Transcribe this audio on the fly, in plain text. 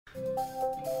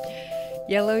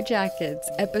Yellowjackets,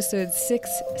 episodes 6,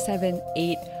 7,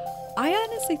 8. I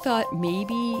honestly thought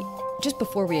maybe just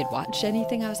before we had watched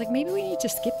anything, I was like, maybe we need to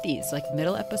skip these, like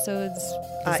middle episodes.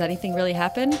 Does anything really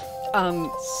happen?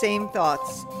 Same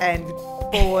thoughts. And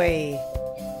boy,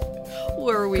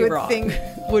 were we wrong?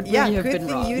 Would we have good been thing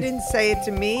wrong? you didn't say it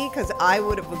to me, because I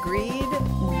would have agreed.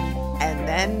 And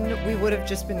then we would have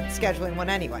just been scheduling one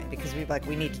anyway, because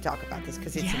we need to talk about this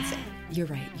because it's insane. You're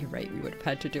right. We would have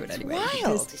had to do it anyway.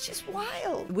 Wild. It's just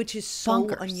wild. Which is so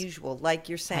bonkers. Unusual. Like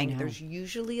you're saying, there's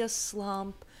usually a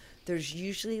slump. There's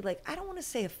usually, like, I don't want to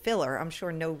say a filler. I'm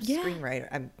sure no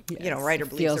screenwriter, writer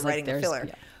believes they're writing a filler.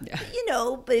 Yeah.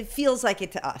 But it feels like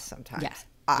it to us sometimes.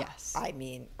 Yes. I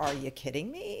mean, are you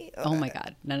kidding me? Oh my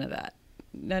God. None of that.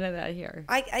 None of that here.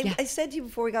 I said to you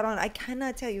before we got on, I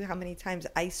cannot tell you how many times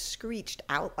I screeched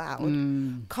out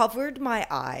loud, covered my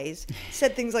eyes,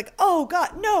 said things like, oh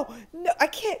God, no, I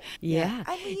can't. Yeah.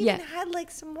 I mean, even had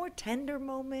like some more tender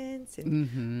moments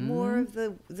and more of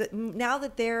the, now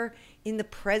that they're in the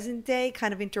present day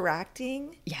kind of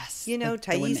interacting. Yes.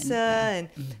 Thaisa and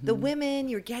the women,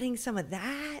 you're getting some of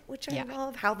that, which I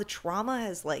love, how the trauma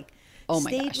has oh my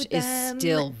stayed gosh, with is them.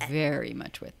 still very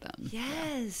much with them.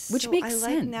 Yes. Which makes sense.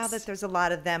 I like now that there's a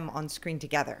lot of them on screen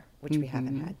together, which we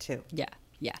haven't had too. Yeah.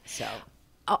 So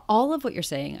all of what you're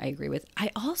saying, I agree with. I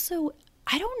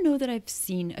don't know that I've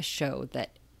seen a show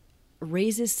that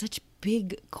raises such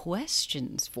big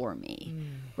questions for me,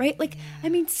 right? Like, I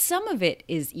mean, some of it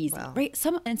is easy, right?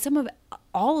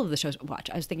 All of the shows I watch,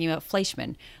 I was thinking about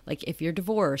Fleischman. Like, if you're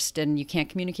divorced and you can't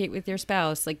communicate with your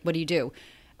spouse, like, what do you do?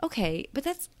 Okay, but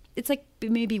it's like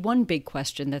maybe one big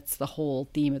question that's the whole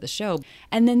theme of the show.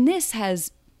 And then this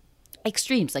has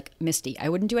extremes, like Misty. I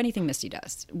wouldn't do anything Misty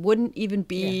does. Wouldn't even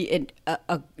be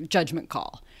a judgment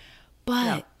call.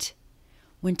 But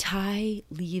when Ty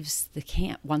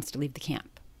wants to leave the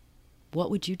camp, what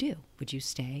would you do? Would you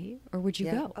stay or would you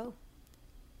go? Oh,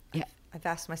 yeah. I've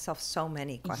asked myself so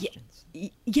many questions.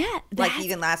 Yeah. Like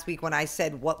even last week when I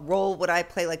said, what role would I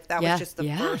play? Like that was just the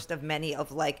first of many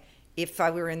of like, if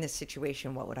I were in this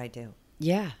situation, what would I do?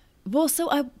 Yeah. Well,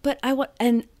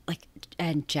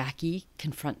 and Jackie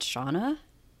confronts Shauna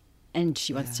and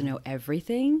she wants to know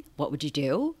everything. What would you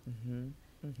do?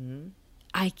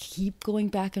 I keep going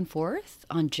back and forth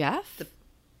on Jeff.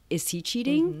 Is he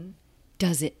cheating?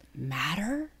 Does it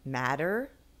matter?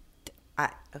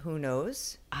 Who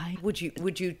knows? Would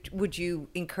you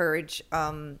encourage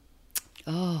the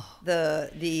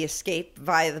escape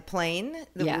via the plane?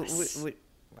 Yes.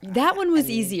 That one was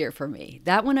easier for me.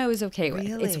 That one I was okay with.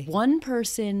 It's one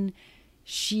person.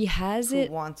 She has it.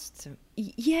 Who wants to?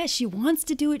 Yeah, she wants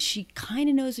to do it. She kind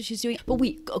of knows what she's doing. But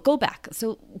go back.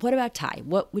 So what about Ty?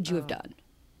 What would you have done?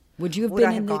 Would you have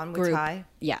been in the group? With Ty?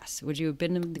 Yes. Would you have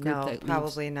been in the group? No,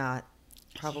 probably not.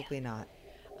 Probably not.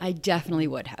 I definitely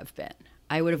would have been.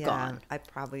 I would have gone. I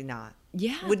probably not.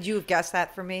 Yeah. Would you have guessed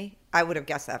that for me? I would have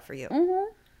guessed that for you.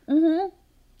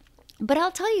 But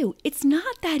I'll tell you, it's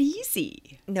not that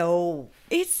easy. No.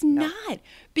 It's not.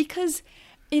 Because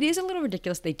it is a little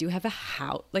ridiculous. They do have a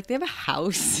house. Like, they have a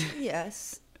house.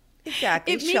 Yes.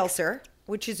 Exactly. Shelter,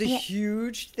 which is a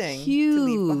huge thing to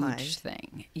leave behind. Huge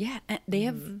thing. Yeah. And they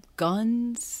have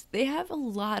guns. They have a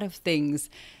lot of things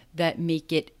that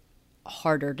make it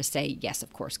harder to say, yes,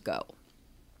 of course, go.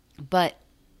 But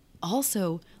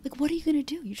also, like, what are you going to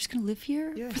do? You're just going to live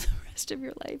here for the rest of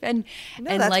your life? And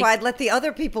that's why I'd let the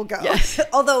other people go. Yes.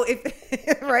 Although,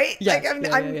 right? Yes.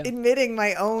 Like, I'm admitting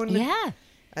my own, I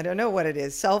don't know what it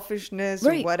is, selfishness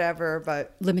or whatever,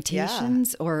 but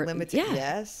limitations or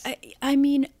yes. I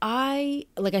mean,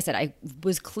 like I said, I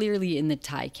was clearly in the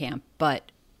Thai camp,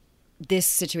 but this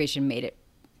situation made it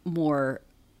more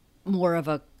of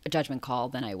a judgment call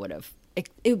than I would have.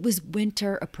 It was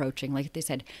winter approaching. Like they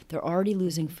said, they're already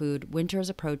losing food. Winter is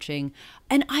approaching.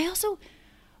 And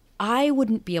I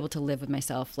wouldn't be able to live with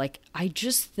myself. Like, I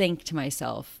just think to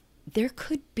myself, there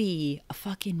could be a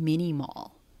fucking mini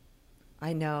mall.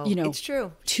 I know. It's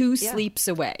true. 2 sleeps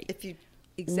away.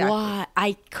 Exactly. Why?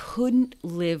 I couldn't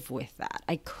live with that.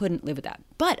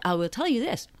 But I will tell you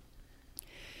this.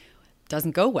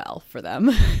 Doesn't go well for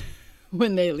them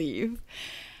when they leave.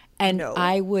 And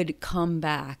I would come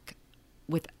back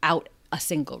without a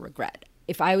single regret.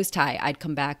 If I was Ty, I'd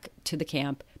come back to the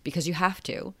camp because you have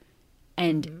to,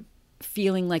 and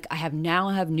feeling like I have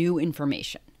new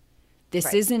information.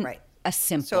 This isn't a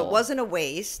simple. So it wasn't a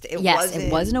waste. It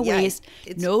wasn't a waste.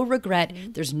 No regret.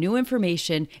 There's new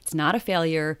information. It's not a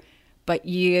failure, but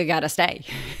you gotta stay.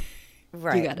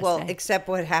 Right. Well, except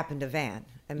what happened to Van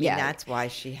I mean, Yeah. that's why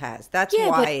she has. That's Yeah,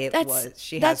 why but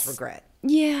she has regret.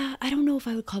 Yeah, I don't know if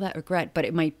I would call that regret, but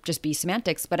it might just be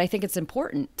semantics. But I think it's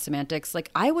important semantics.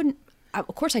 Like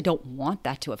of course, I don't want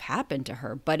that to have happened to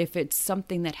her. But if it's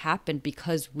something that happened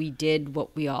because we did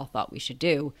what we all thought we should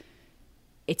do,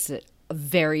 it's a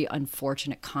very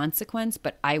unfortunate consequence.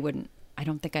 But I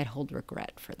don't think I'd hold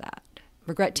regret for that.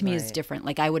 Regret to me is different.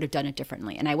 Like I would have done it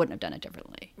differently, and I wouldn't have done it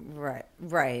differently.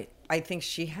 Right. I think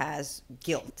she has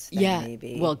guilt.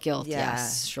 Maybe. Well, guilt. Yeah,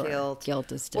 yes, sure.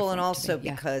 Guilt is different. Well, and also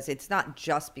because it's not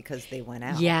just because they went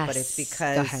out, but it's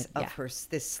because of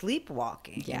this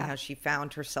sleepwalking and how she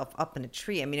found herself up in a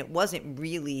tree. I mean, it wasn't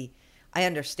really. I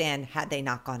understand had they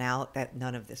not gone out, that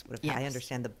none of this would have. I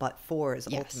understand the but for is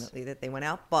ultimately that they went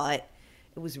out, but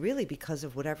it was really because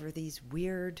of whatever these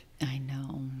weird. I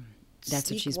know.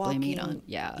 That's what she's blaming it on.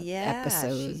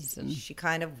 Episodes. She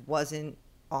kind of wasn't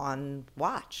on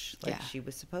watch like she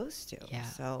was supposed to.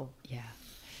 So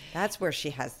that's where she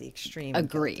has the extreme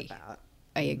guilt about.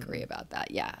 I agree about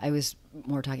that. Yeah. I was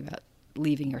more talking about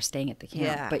leaving or staying at the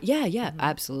camp. But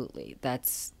absolutely.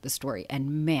 That's the story.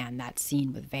 And man, that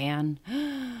scene with Van.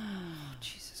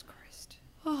 Jesus Christ.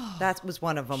 That was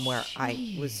one of them where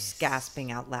I was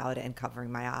gasping out loud and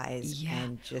covering my eyes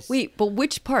and just. Wait, but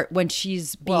which part? When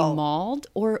she's being mauled,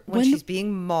 or when she's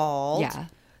being mauled? Yeah.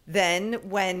 Then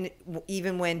when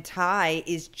Ty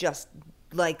is just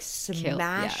like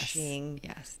smashing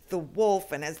the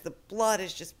wolf, and as the blood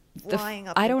is just flying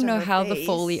up. I don't know how face. the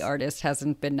Foley artist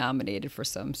hasn't been nominated for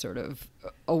some sort of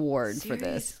award Seriously. for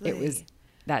this. It was.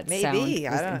 That Maybe. sound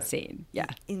was insane. Yeah.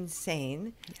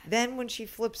 Insane. Yeah. Then when she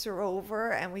flips her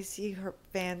over and we see her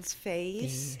Van's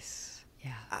face.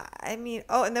 Yeah. I mean,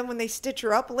 and then when they stitch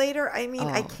her up later, I mean,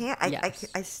 I can't.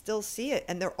 I still see it.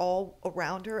 And they're all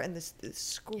around her and this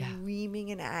screaming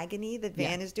in agony that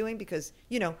Van is doing because,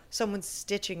 someone's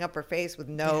stitching up her face with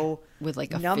with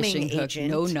like a numbing fishing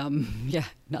agent. hook. No numb. Yeah,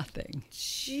 nothing.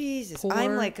 Jesus.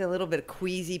 I'm like a little bit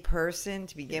queasy person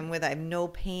to begin with. I have no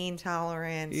pain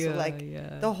tolerance. So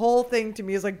the whole thing to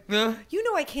me is like,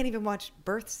 I can't even watch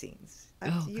birth scenes.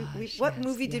 What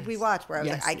movie did we watch where I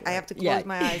was like, I have to close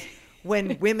my eyes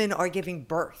when women are giving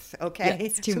birth, okay?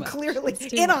 It's too much. Clearly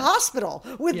in a hospital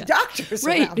with doctors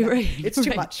around them. It's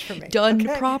too much for me. Done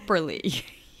properly.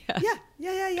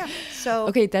 Yeah. So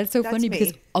okay, that's so funny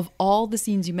because of all the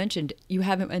scenes you mentioned, you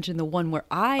haven't mentioned the one where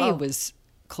I was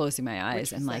closing my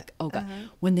eyes and like, oh God,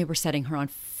 when they were setting her on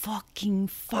fucking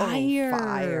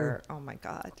fire. Oh my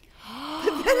God.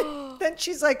 Then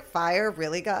she's like, fire,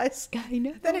 really, guys? I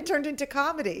know. Then it turned into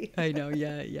comedy. I know,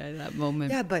 yeah, that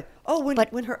moment. Yeah, but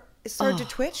when her started to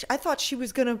twitch, I thought she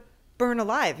was gonna burn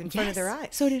alive in front of their eyes.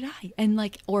 So did I. And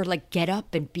or get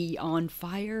up and be on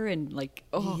fire and like,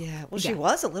 yeah. Well, she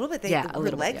was a little bit. Her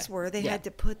legs were. They had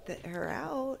to put her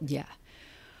out. Yeah.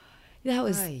 That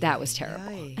was terrible.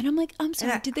 And I'm like, I'm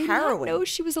sorry, did they not know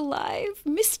she was alive?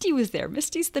 Misty was there.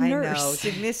 Misty's the nurse. I know.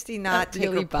 Did Misty not take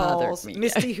really her pulse? me.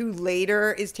 Misty, who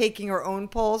later is taking her own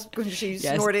pulse because she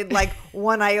snorted like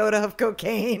 1 iota of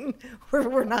cocaine.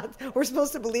 We're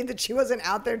supposed to believe that she wasn't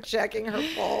out there checking her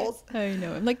pulse. I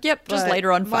know. I'm like, yep, just light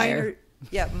her on fire.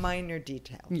 Minor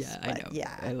details. Yeah, I know.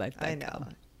 Yeah, I like that. I know.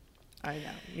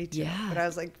 Me too. Yeah. But I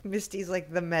was like, Misty's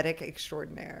like the medic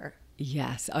extraordinaire.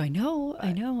 Yes, I know.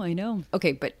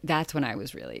 Okay, but that's when I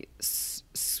was really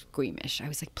squeamish. I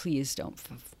was like, please don't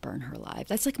burn her alive.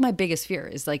 That's like my biggest fear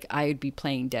is like I'd be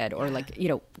playing dead or like,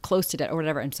 close to dead or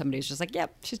whatever. And somebody's just like,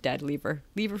 yep, she's dead. Leave her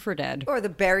for dead. Or the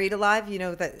buried alive,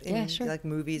 that in like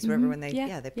movies, wherever when they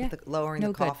put the lowering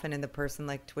the coffin and the person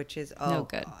like twitches. Oh, no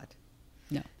good. God.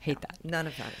 No, hate that. None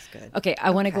of that is good. Okay, I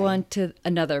want to go on to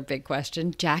another big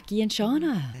question. Jackie and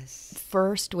Shauna. Yes.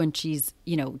 First, when she's,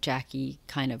 Jackie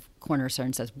kind of corners her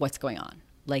and says, what's going on?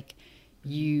 Like,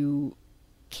 you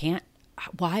can't,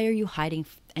 why are you hiding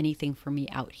anything from me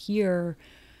out here?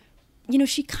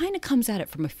 She kind of comes at it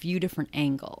from a few different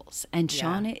angles. And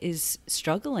Shauna is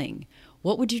struggling.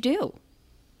 What would you do?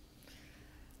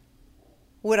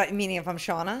 Meaning if I'm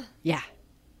Shauna? Yeah.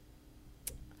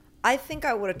 I think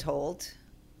I would have told,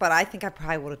 but I think I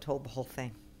probably would have told the whole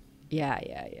thing. Yeah.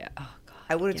 Oh, God.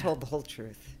 I would have told the whole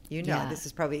truth. This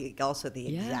is probably also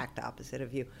the exact opposite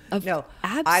of you. No,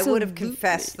 absolutely. I would have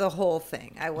confessed the whole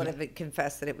thing. I would have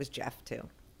confessed that it was Jeff too.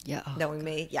 Yeah. Oh, knowing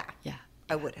me, yeah,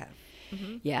 I would have.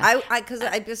 Mm-hmm. Yeah. Because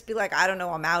I'd just be like, I don't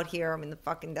know, I'm out here, I'm in the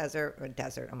fucking desert.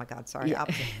 Oh my God, sorry,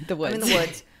 opposite. The woods. I'm in the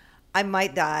woods. I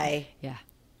might die. Yeah.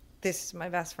 This is my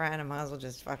best friend. I might as well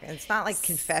just fucking. It's not like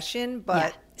confession,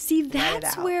 but see,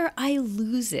 that's where I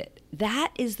lose it.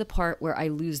 That is the part where I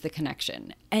lose the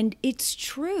connection. And it's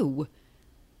true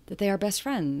that they are best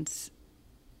friends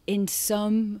in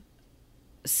some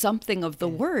something of the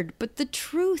word, but the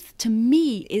truth to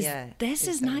me is this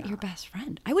is not your best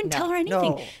friend. I wouldn't tell her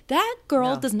anything. No. That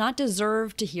girl does not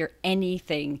deserve to hear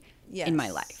anything in my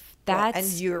life.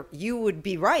 That's and you would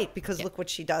be right, because look what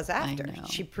she does after.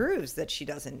 She proves that she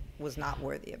was not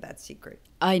worthy of that secret.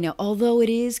 I know, although it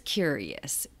is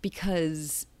curious,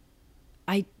 because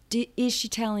is she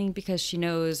telling because she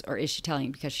knows, or is she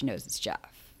telling because she knows it's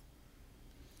Jeff?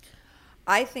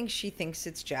 I think she thinks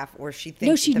it's Jeff, or she thinks...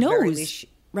 No, she knows,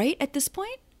 right? At this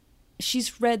point?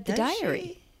 She's read the diary.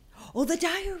 She? Oh, the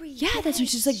diary. Yeah, that's when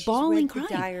she's like bawling, crying.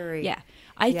 The diary. Yeah.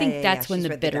 I think that's when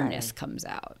the bitterness comes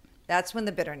out. That's when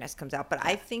the bitterness comes out. But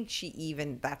I think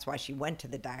that's why she went to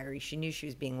the diary. She knew she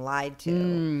was being lied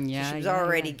to. So she was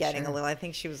already getting a little... I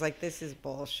think she was like, this is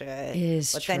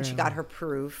bullshit. But then she got her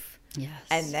proof. Yes.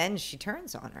 And then she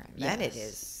turns on her. And then it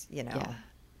is,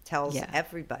 tells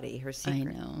everybody her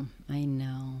secret. I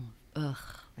know. Ugh.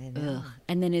 And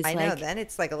then then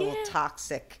it's like a little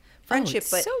toxic friendship.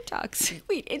 But so toxic.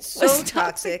 Wait, it's so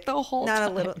toxic the whole time.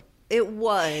 Not a little. It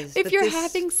was. If you're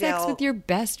having sex with your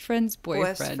best friend's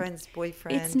boyfriend,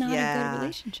 it's not a good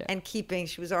relationship. And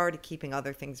she was already keeping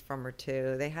other things from her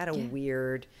too. They had a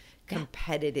weird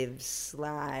competitive /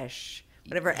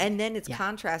 whatever. And then it's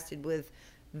contrasted with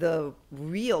the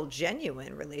real,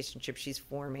 genuine relationship she's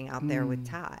forming out there with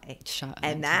Ty.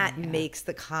 And that makes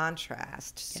the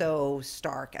contrast so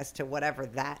stark as to whatever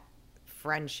that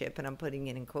friendship, and I'm putting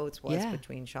it in quotes, was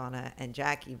between Shauna and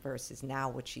Jackie versus now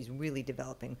what she's really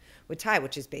developing with Ty,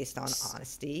 which is based on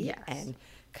honesty and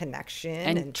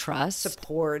connection and trust,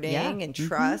 supporting and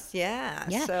trust.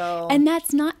 So, and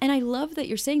that's not, and I love that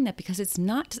you're saying that, because it's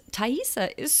not,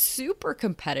 Thaisa is super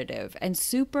competitive and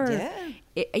super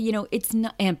it's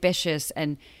not ambitious,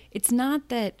 and it's not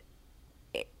that,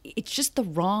 it's just the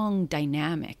wrong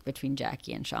dynamic between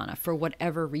Jackie and Shauna for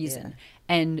whatever reason.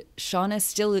 And Shauna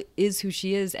still is who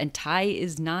she is, and Ty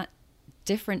is not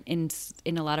different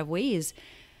in a lot of ways,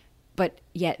 but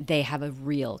yet they have a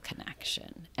real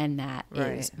connection, and that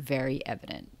is very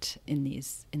evident in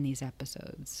these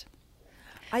episodes.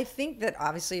 I think that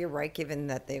obviously you're right, given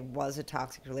that there was a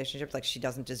toxic relationship. Like, she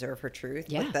doesn't deserve her truth.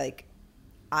 But like,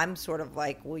 I'm sort of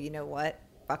like, well, you know what?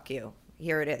 Fuck you.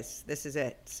 Here it is. This is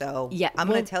it. So I'm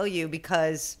going to tell you,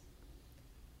 because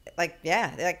you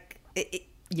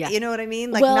know what I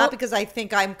mean? Like, not because I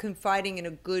think I'm confiding in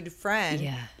a good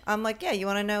friend. I'm like, you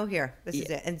want to know? Here, this is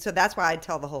it. And so that's why I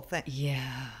tell the whole thing.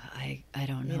 I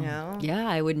don't know. You know? Yeah,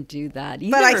 I wouldn't do that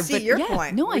either. But I see your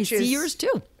point. No, I see yours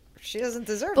too. She doesn't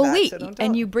deserve that. Wait, so don't tell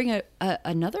and her. you bring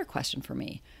another question for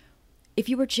me. If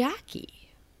you were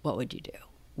Jackie, what would you do?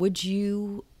 Would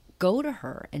you go to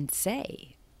her and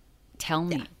say, tell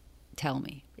me.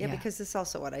 Yeah, because this is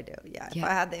also what I do. If I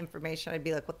had the information, I'd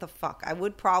be like, what the fuck? I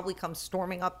would probably come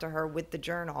storming up to her with the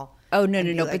journal. Oh, no.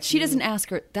 Like, but she doesn't ask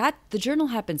her. The journal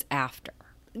happens after.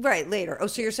 Right, later. Oh,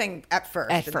 so you're saying at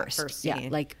first. At first,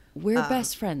 scene. Like, we're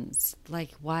best friends.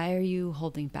 Like, why are you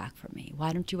holding back from me?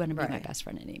 Why don't you want to be my best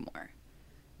friend anymore?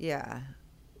 Yeah.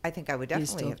 I think I would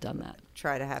definitely have done that.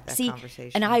 Try to have that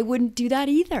conversation. And I wouldn't do that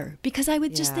either, because I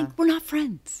would just think, we're not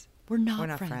friends. We're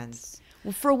not friends.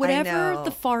 Well, for whatever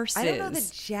the farce is. I don't know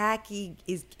that Jackie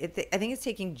is... I think it's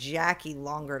taking Jackie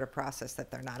longer to process that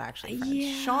they're not actually friends.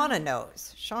 Shauna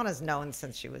knows. Shauna's known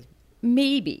since she was...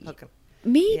 Maybe,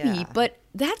 but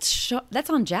that's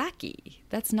on Jackie.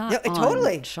 That's not on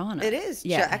Shauna. It is.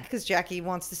 Because Jackie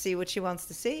wants to see what she wants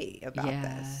to see about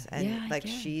this. And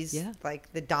she's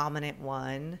like the dominant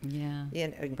one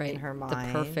in her mind.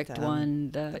 The perfect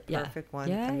one. The perfect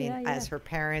one. I mean, as her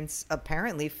parents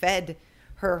apparently fed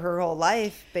her whole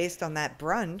life based on that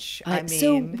brunch.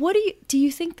 So what do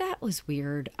you think that was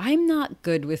weird? I'm not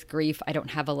good with grief. I don't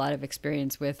have a lot of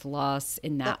experience with loss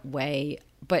in that way.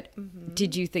 But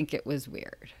did you think it was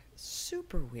weird?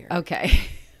 Super weird. Okay.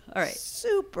 All right.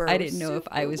 Super. I didn't know if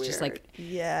I was just like,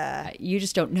 you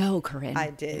just don't know, Corinne. I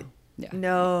did.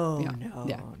 No.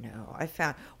 I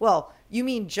found, you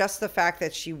mean just the fact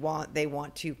that they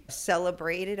want to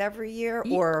celebrate it every year,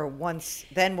 or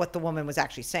then what the woman was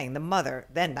actually saying, the mother,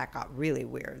 then that got really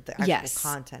weird, the actual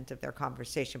content of their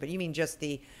conversation. But you mean just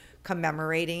the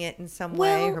commemorating it in some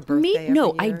way, her birthday every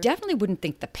year? I definitely wouldn't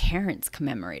think the parents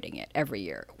commemorating it every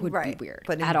year would be weird.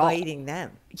 But at inviting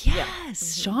them. Yes.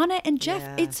 Shauna and Jeff,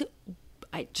 it's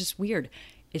just weird.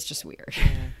 It's just weird.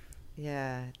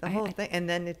 Yeah, the whole thing. And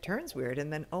then it turns weird.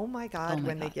 And then, oh my God,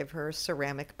 they give her a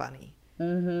ceramic bunny.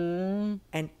 Mm-hmm.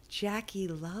 And Jackie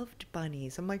loved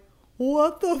bunnies. I'm like,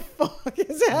 what the fuck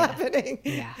is happening?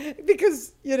 Yeah.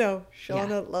 Because,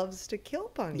 Shauna loves to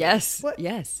kill bunnies. Yes. What?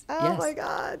 Yes. Oh my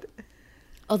God.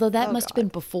 Although that must have been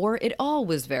before. It all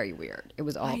was very weird. It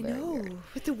was all very weird.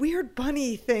 With the weird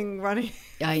bunny thing running.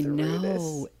 I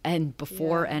know. And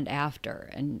before and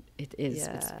after. And it is,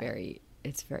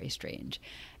 it's very strange.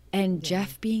 And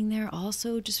Jeff being there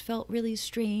also just felt really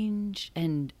strange.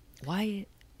 And why,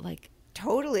 like...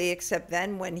 Totally, except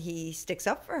then when he sticks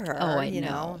up for her, I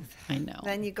know.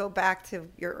 Then you go back to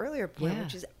your earlier point,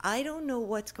 which is, I don't know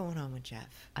what's going on with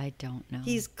Jeff. I don't know.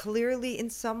 He's clearly, in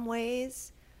some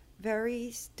ways,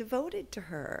 very devoted to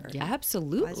her. Yeah,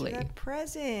 absolutely. That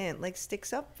present, like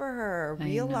sticks up for her,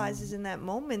 realizes in that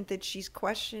moment that she's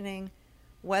questioning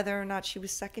whether or not she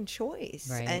was second choice.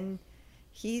 Right. And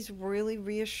he's really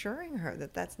reassuring her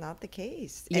that that's not the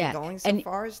case. Yeah. And going so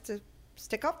far as to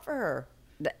stick up for her.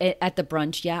 At the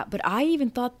brunch, but I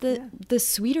even thought the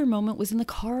sweeter moment was in the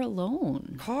car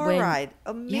alone. Ride,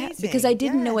 amazing. Yeah, because I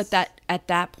didn't know at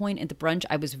that point at the brunch,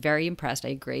 I was very impressed. I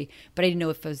agree, but I didn't know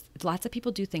if it was, lots of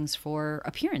people do things for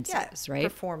appearances, right?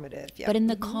 Performative. Yeah. But in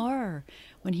the car,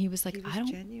 when he was like, he was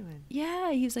genuine.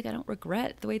 Yeah, he was like, I don't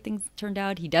regret the way things turned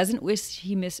out. He doesn't wish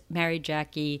he married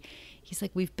Jackie. He's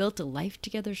like, we've built a life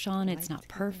together, Sean. It's not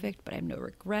perfect, but I have no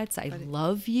regrets. I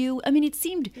love you. I mean, it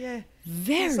seemed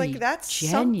very it's like, that's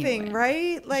genuine. Something,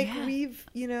 right? Like we've,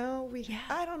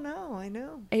 I don't know. I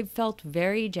know. It felt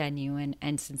very genuine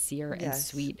and sincere and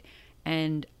sweet.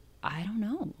 And I don't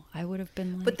know. I would have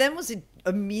been like... But then was it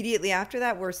immediately after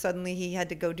that where suddenly he had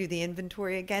to go do the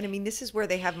inventory again? I mean, this is where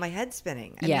they have my head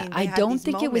spinning. I don't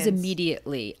think it was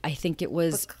immediately. I think it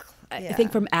was... I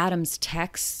think from Adam's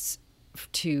texts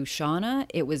to Shauna,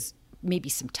 it was maybe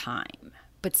some time,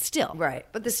 but still. Right.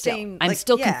 But same... I'm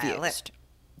still confused.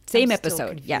 Same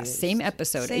episode. Yes, same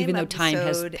episode. Even though time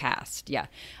has passed. Yeah.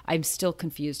 I'm still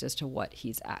confused as to what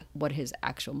his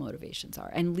actual motivations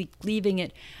are. And leaving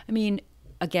it... I mean...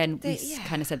 Again, we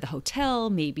kind of said the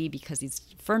hotel, maybe because he's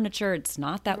furniture. It's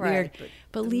not that weird.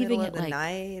 But leaving it like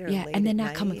night or and then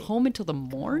not coming home until the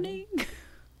morning.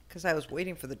 Because I was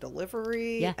waiting for the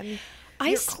delivery. Yeah, I mean,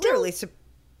 you're clearly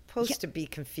supposed to be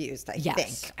confused. I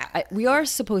think we are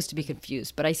supposed to be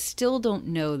confused, but I still don't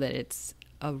know that it's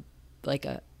a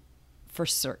for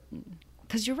certain.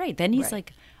 Because you're right. Then he's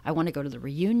like, I want to go to the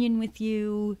reunion with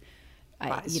you.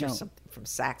 Something from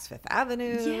Saks Fifth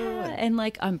Avenue. And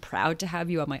like, I'm proud to have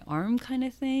you on my arm kind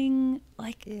of thing.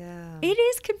 Like, it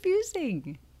is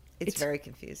confusing. It's very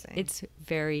confusing. It's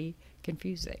very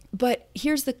confusing. But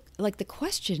here's the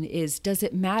question is, does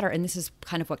it matter? And this is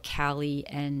kind of what Callie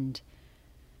and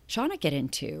Shauna get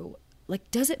into.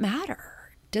 Like, does it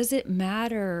matter? Does it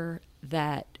matter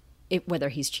that whether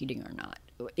he's cheating or not?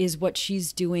 Is what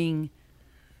she's doing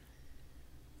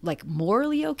like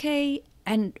morally okay?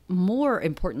 And more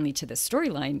importantly to the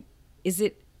storyline, is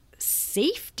it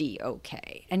safety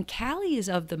okay? And Callie is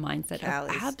of the mindset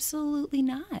of absolutely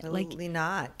not. Absolutely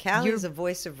not. Callie's a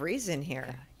voice of reason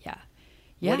here. Yeah.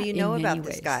 What do you know about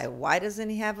this guy? Why doesn't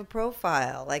he have a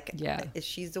profile? Like,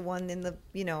 she's the one in the,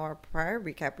 our prior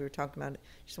recap we were talking about.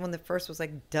 She's the one that first was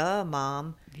like, duh,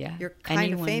 Mom. Yeah. You're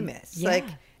kind of famous. Yeah. Like,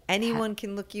 anyone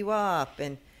can look you up.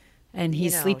 And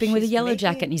he's sleeping with a yellow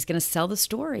jacket and he's going to sell the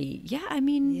story. Yeah, I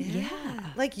mean,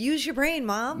 Like, use your brain,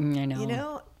 Mom. I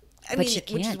know. Which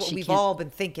is what we've all been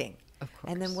thinking. Of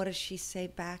course. And then what does she say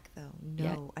back, though?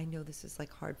 No, I know this is,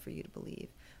 like, hard for you to believe,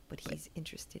 but he's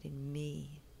interested in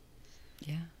me.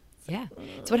 Yeah. Yeah.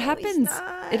 It's what happens.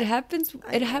 It happens.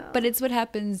 But it's what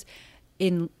happens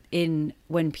in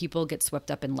when people get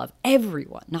swept up in love.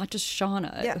 Everyone, not just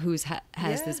Shauna, who's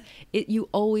has this.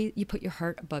 You put your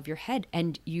heart above your head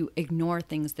and you ignore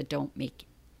things that don't make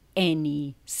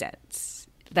any sense.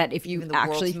 That if you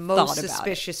actually thought about it. The world's most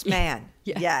suspicious man.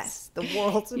 Yes. The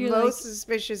world's most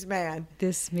suspicious man.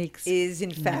 This is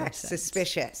in fact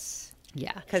suspicious.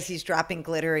 Yeah. Because he's dropping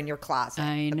glitter in your closet.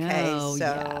 I know. Okay,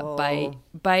 so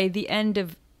by the end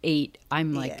of 8,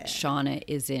 I'm like, Shauna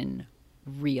is in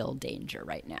real danger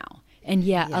right now. And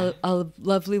a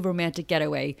lovely romantic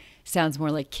getaway sounds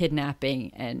more like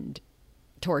kidnapping and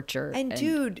torture. And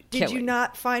dude, did you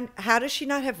not find, how does she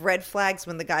not have red flags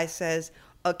when the guy says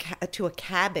to a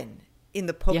cabin in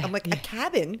the I'm like, a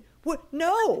cabin? What?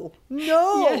 No.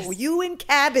 You and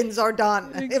cabins are done.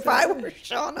 Exactly. If I were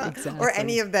Shauna or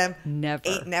any of them,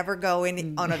 never go on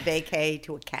a vacay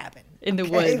to a cabin. In the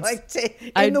woods.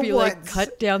 I'd be like,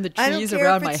 cut down the trees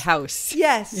around my house.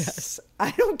 Yes. I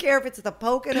don't care if it's the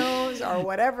Poconos or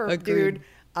whatever, Agreed. Dude.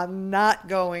 I'm not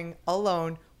going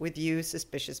alone with you,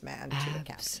 suspicious man, to the cabin.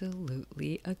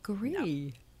 Absolutely agree.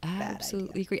 No.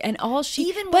 Absolutely agree. And all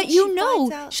she, but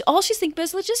all she's thinking about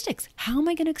is logistics. How am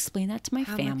I going to explain that to my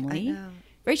family?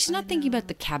 Right? She's not thinking about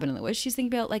the cabin in the woods. She's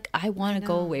thinking about like, I want to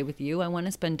go away with you. I want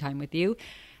to spend time with you.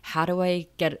 How do I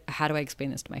explain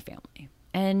this to my family?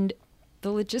 And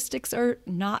the logistics are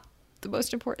not the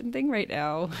most important thing right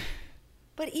now.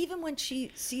 But even when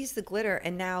she sees the glitter,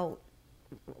 and now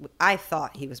I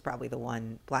thought he was probably the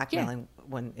one blackmailing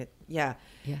yeah.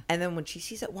 And then when she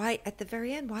sees it, why at the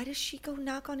very end, why does she go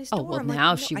knock on his door? Oh, well, I'm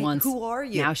now like, she wants. Who are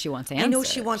you? Now she wants answers. I know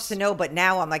she wants to know, but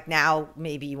now I'm like, now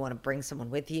maybe you want to bring someone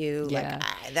with you. Yeah.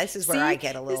 Like, this is where I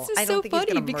get a little. This is I don't so think he's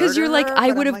funny gonna because you're murder like, her,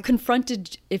 I would have like,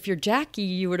 confronted, if you're Jackie,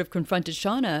 you would have confronted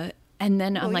Shauna. And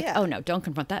then I'm like, oh no, don't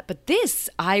confront that. But this,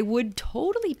 I would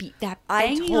totally be that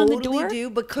banging on the door. I totally do,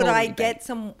 but could I get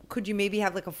some? Could you maybe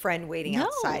have like a friend waiting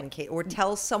outside in case, or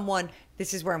tell someone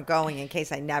this is where I'm going in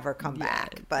case I never come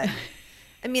back? But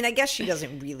I mean, I guess she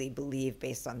doesn't really believe,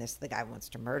 based on this, the guy wants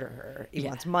to murder her. He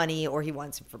wants money or he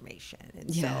wants information,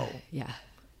 and so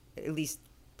at least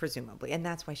presumably, and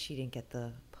that's why she didn't get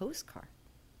the postcard.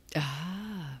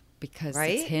 Because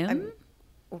it's him.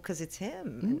 Well, because it's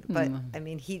him. But I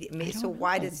mean, so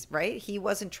why does, right? He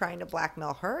wasn't trying to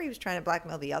blackmail her. He was trying to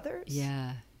blackmail the others.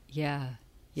 Yeah.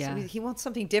 So he wants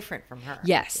something different from her.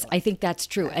 Yes, I think that's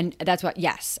true. And that's what,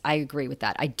 yes, I agree with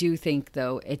that. I do think,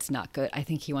 though, it's not good. I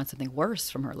think he wants something worse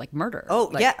from her, like murder. Oh,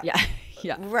 like,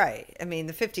 yeah. Right. I mean,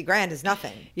 the $50,000 is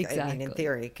nothing. Exactly. I mean, in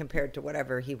theory, compared to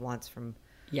whatever he wants from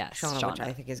Shauna, which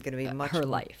I think is going to be much her more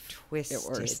life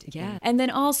twisted. Yeah. And then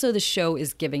also the show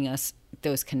is giving us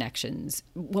those connections.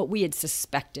 What we had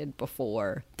suspected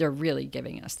before, they're really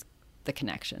giving us the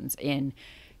connections in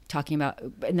talking about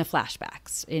in the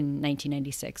flashbacks in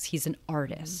 1996. He's an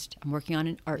artist. I'm working on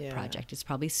an art project. It's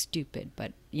probably stupid,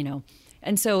 but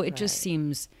and so it just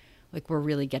seems like we're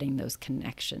really getting those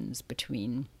connections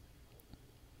between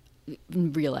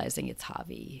realizing it's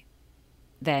Javi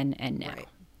then and now.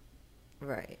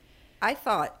 Right. I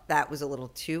thought that was a little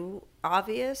too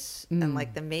obvious, and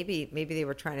like then maybe they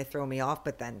were trying to throw me off,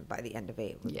 but then by the end of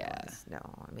it, was, no.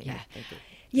 I mean, I think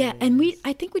and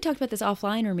I think we talked about this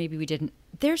offline, or maybe we didn't.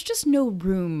 There's just no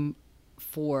room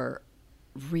for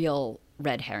real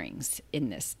red herrings in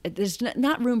this. There's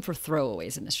not room for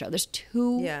throwaways in this show. There's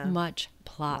too much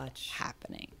plot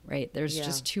happening, right? There's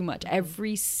just too much.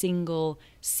 Every single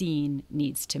scene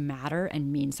needs to matter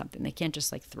and mean something. They can't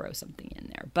just like throw something in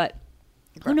there. But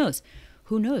who knows?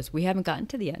 Who knows? We haven't gotten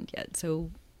to the end yet.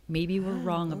 So maybe we're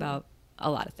wrong about a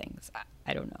lot of things.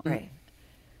 I don't know. Right.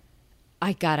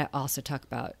 I got to also talk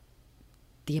about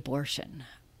the abortion.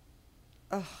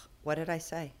 Oh, what did I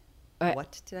say?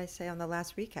 What did I say on the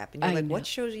last recap? And you're like, what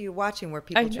shows are you watching where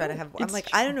people try to have... I'm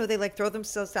like, I don't know. They like throw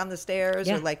themselves down the stairs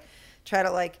or like try to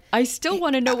like... I still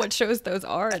want to know what shows those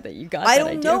are that you got. I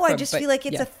don't know. I just feel like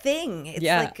it's a thing. It's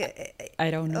like... I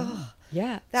don't know.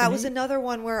 That was another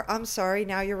one where, I'm sorry,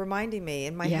 now you're reminding me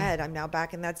in my head. I'm now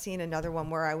back in that scene. Another one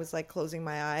where I was like closing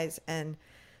my eyes and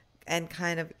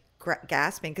kind of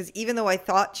gasping. Because even though I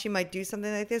thought she might do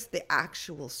something like this, the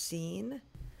actual scene...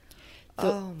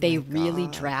 they really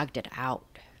dragged it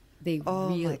out.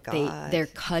 They're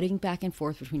cutting back and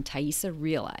forth between Taissa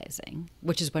realizing,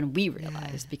 which is when we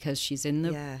realized, because she's in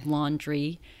the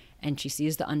laundry and she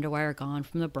sees the underwire gone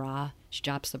from the bra. She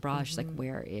drops the bra. She's like,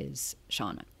 where is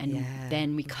Shauna? And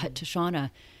then we cut to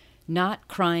Shauna not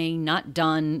crying, not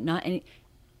done,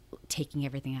 taking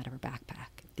everything out of her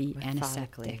backpack. The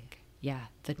antiseptic. Yeah,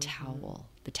 the towel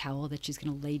that she's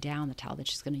going to lay down, the towel that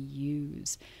she's going to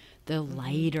use. The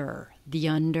lighter, the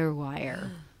underwire.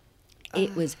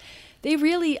 It was, they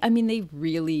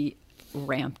really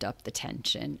ramped up the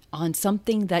tension on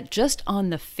something that just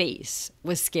on the face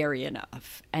was scary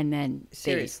enough. And then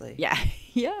seriously.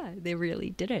 They really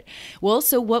did it. Well,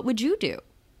 so what would you do?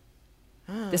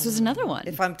 This was another one.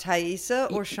 If I'm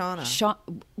Taissa or Shauna?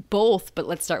 Both, but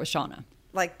let's start with Shauna.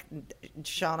 Like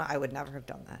Shauna, I would never have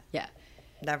done that. Yeah.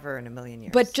 Never in a million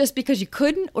years. But just because you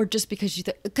couldn't, or just because you...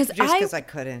 Just because I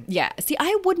couldn't. Yeah. See,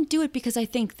 I wouldn't do it because I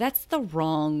think that's the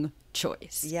wrong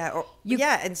choice. Yeah.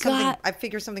 And something... I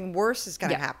figure something worse is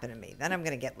going to happen to me. Then I'm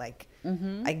going to get like...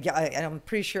 I'm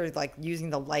pretty sure like using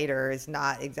the lighter is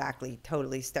not exactly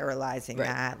totally sterilizing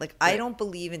that. Like I don't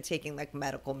believe in taking like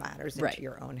medical matters into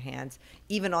your own hands,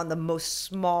 even on the most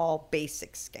small,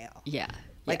 basic scale. Yeah.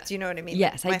 Like, do you know what I mean?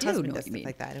 Yes, like, I do husband know does what you mean.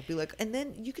 like that. He'll be like, and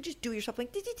then you could just do yourself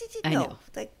like, I know.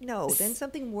 Like, no, then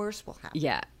something worse will happen.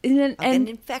 Yeah. I'll get an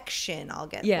infection. I'll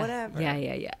get whatever.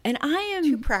 Yeah. And I am...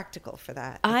 too practical for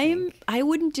that. I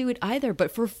wouldn't do it either,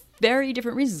 but for very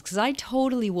different reasons, because I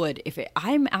totally would. If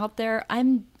I'm out there, I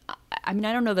mean, I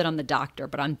don't know that I'm the doctor,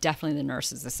 but I'm definitely the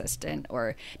nurse's assistant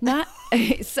or not.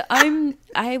 So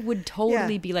I would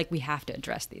totally be like, we have to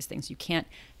address these things. You can't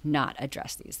not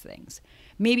address these things.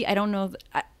 Maybe, I don't know.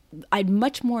 I'd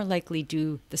much more likely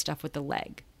do the stuff with the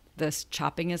leg, this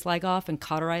chopping his leg off and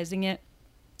cauterizing it,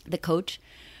 the coach,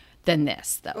 than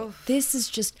this though. Oof. This is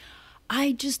just,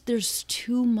 there's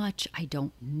too much I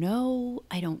don't know.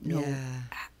 I don't know. Yeah.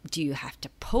 Do you have to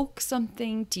poke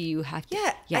something? Do you have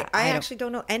to? Yeah. I actually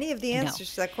don't know any of the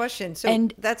answers to that question. So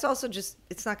and that's also just,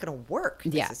 it's not going to work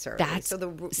necessarily. So the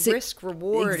risk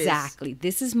reward exactly.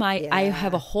 This is my, I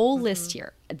have a whole list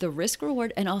here. The risk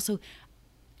reward, and also,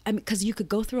 I mean, because you could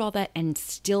go through all that and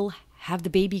still have the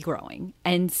baby growing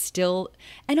and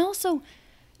also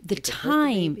the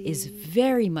time is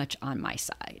very much on my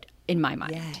side in my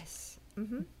mind. Yes.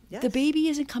 Mm-hmm. Yes. The baby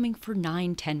isn't coming for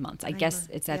 9-10 months. I guess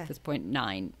it's at this point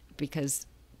 9 because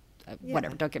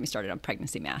whatever. Don't get me started on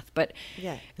pregnancy math. But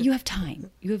you have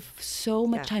time. You have so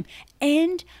much time.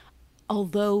 And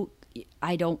although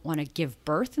I don't want to give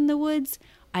birth in the woods,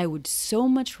 I would so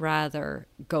much rather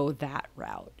go that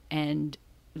route. And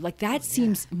like that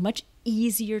seems much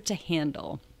easier to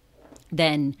handle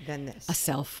than this. A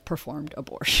self-performed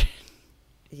abortion.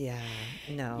 Yeah,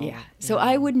 no. Yeah. So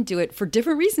I wouldn't do it for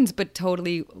different reasons, but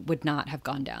totally would not have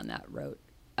gone down that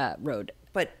road.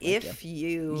 But if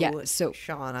you,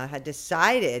 Shauna, had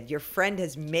decided, your friend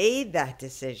has made that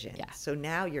decision. Yeah. So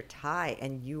now you're tied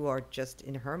and you are just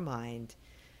in her mind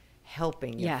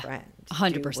helping your friend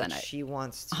 100%. do what she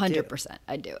wants to 100%.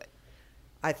 I'd do it.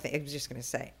 I was just going to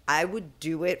say, I would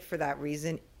do it for that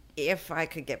reason if I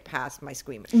could get past my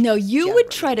squeamish. No, you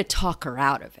would try to talk her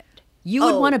out of it. You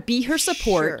would want to be her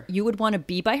support. Sure. You would want to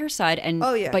be by her side,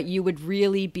 but you would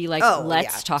really be like,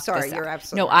 let's talk this out. You're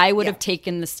absolutely no, I would have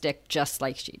taken the stick just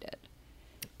like she did.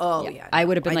 I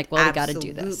would have been like, well, we got to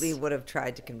do this. Absolutely would have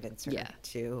tried to convince her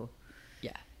to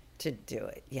do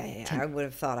it. I would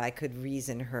have thought I could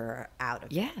reason her out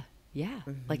of it. Yeah.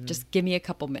 Mm-hmm. Like, just give me a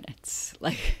couple minutes.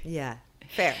 Like,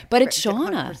 fair. But it's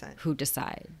Shauna 100%. Who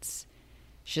decides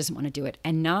she doesn't want to do it.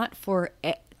 And not for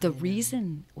the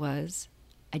reason was,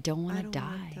 I don't want to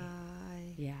die.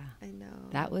 Yeah. I know.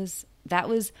 That was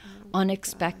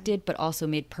unexpected, but also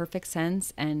made perfect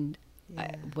sense and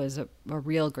was a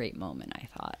real great moment, I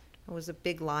thought. It was a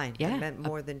big line. Yeah. It meant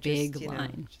more than just,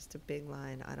 just a big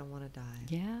line. I don't want to die.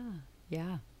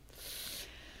 Yeah.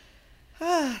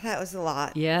 That was a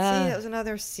lot. Yeah. See, that was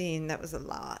another scene. That was a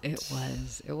lot. It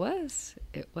was.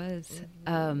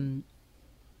 Mm-hmm.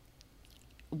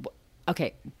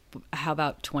 Okay. How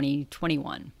about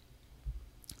 2021?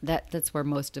 That's where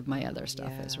most of my other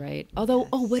stuff is, right? Although,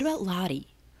 what about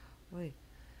Lottie? Wait.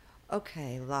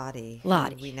 Okay, Lottie.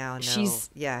 We now know. Has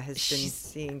been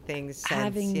seeing things since,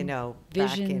 having visions.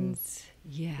 Back in,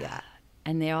 yeah.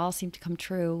 And they all seem to come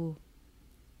true.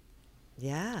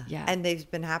 Yeah. And they've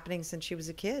been happening since she was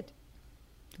a kid.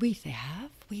 Wait, they have?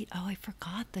 I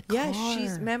forgot the car. Yeah,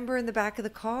 she's member in the back of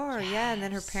the car. Yes. Yeah, and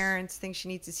then her parents think she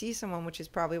needs to see someone, which is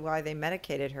probably why they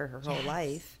medicated her whole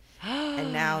life.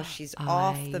 And now she's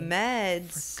off the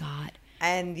meds. Forgot.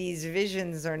 And these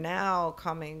visions are now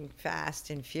coming fast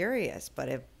and furious. But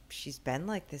if she's been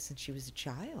like this since she was a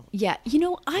child. Yeah,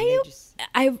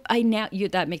 I now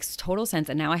that makes total sense.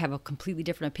 And now I have a completely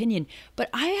different opinion.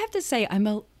 But I have to say,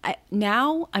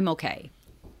 now I'm okay.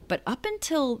 But up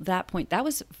until that point, that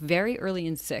was very early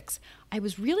in 6. I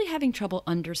was really having trouble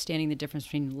understanding the difference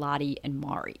between Lottie and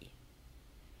Mari.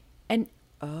 And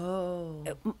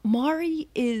Mari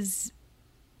is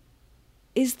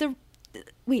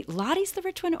Lottie's the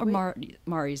rich one or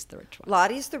Mari's the rich one?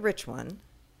 Lottie's the rich one.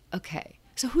 Okay.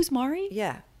 So who's Mari?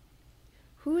 Yeah.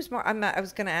 Who's Mari? I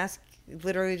was going to ask you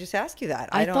that.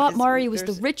 I thought Mari was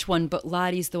the rich one, but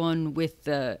Lottie's the one with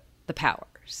the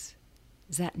powers.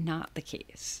 Is that not the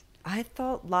case? I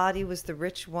thought Lottie was the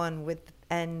rich one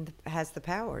and has the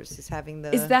powers. Is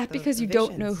that because you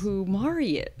don't know who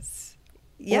Mari is?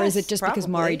 Yes, or is it just because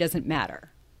Mari doesn't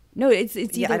matter? No, it's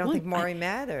either I don't think Mari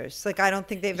matters. Like, I don't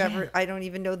think they've ever. I don't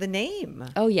even know the name.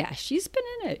 Oh yeah, she's been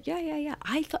in it. Yeah.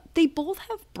 I thought they both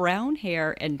have brown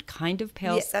hair and kind of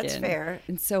pale skin. That's fair.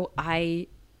 And so I've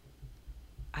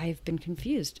been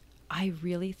confused. I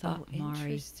really thought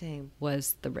Mari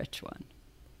was the rich one,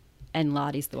 and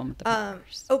Lottie's the one with the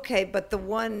powers. Okay, but the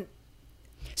one.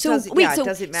 Does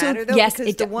it matter though? Yes,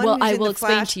 because the one who's in the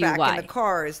flashback in the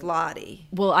car is Lottie.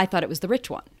 Well, I thought it was the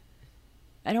rich one.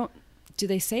 Do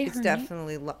they say it's her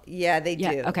definitely name? They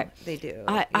do. Okay, they do.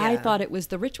 I thought it was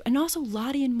the rich one, and also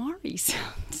Lottie and Mari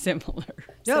sound similar.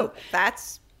 No,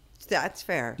 that's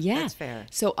fair. Yeah, that's fair.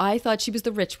 So I thought she was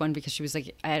the rich one because she was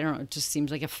like, I don't know, it just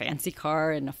seems like a fancy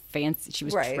car and she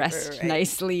was dressed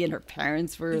nicely, and her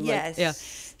parents were like, yeah.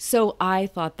 So I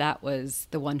thought that was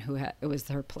the one it was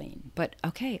her plane. But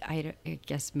okay, I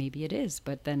guess maybe it is.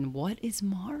 But then what is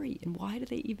Mari, and why do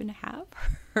they even have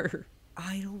her?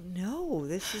 I don't know.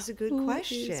 This is a good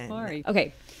question. Who is Mari?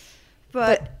 Okay.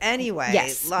 But anyway,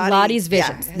 yes, Lottie's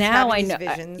visions. Now I know.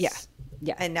 Visions.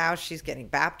 Yeah. And now she's getting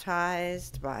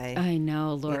baptized by, I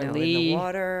know, Laura Lee. in the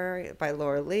water by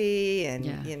Laura Lee. And,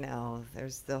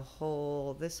 there's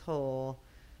this whole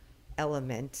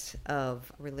element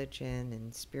of religion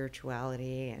and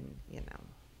spirituality and,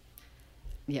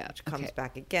 which comes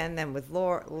back again then with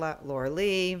Laura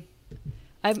Lee.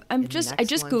 I just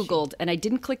Googled and I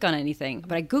didn't click on anything,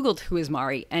 but I Googled who is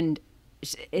Mari, and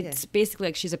it's basically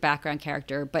like she's a background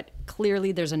character, but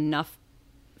clearly there's enough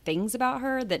things about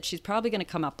her that she's probably going to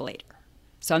come up later.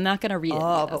 So I'm not going to read it.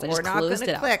 But we're not going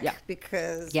to click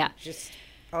because just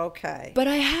okay. But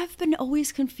I have been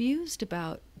always confused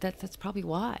about that. That's probably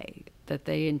why that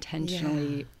they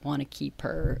intentionally want to keep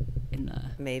her in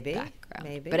the background.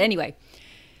 Maybe. But anyway,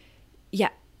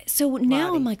 so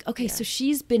now I'm like, okay, so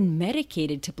she's been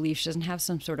medicated to believe she doesn't have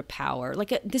some sort of power.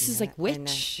 Like this is like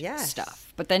witch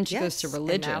stuff. But then she goes to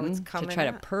religion to try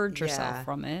to purge herself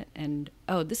from it. And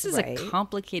this is a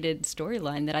complicated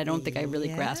storyline that I don't think I really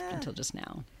grasped until just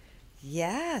now.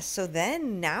 Yeah. So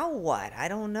then now what? I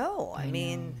don't know. I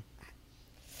mean,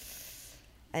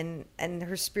 and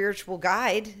her spiritual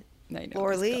guide,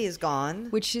 Laura Lee, is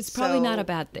gone. Which is probably not a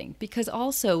bad thing, because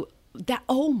also that,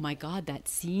 oh my God, that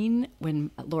scene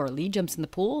when Laura Lee jumps in the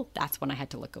pool, that's when I had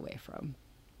to look away from.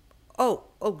 Oh,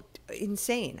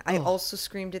 insane. I also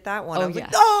screamed at that one. Oh, I was like,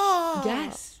 oh!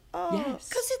 Yes. Yes.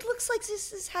 Because it looks like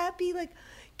this is happy, like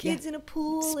kids in a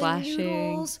pool splashing. And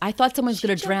noodles. I thought someone was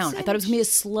going to drown. I thought it was going to be a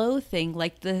slow thing,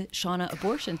 like the Shauna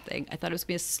abortion thing. I thought it was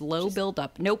going to be a slow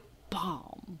build-up. Nope.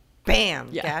 Bomb.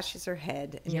 Bam. Gashes her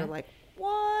head. And you're like,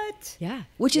 what? Yeah.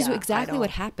 Which is exactly what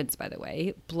happens, by the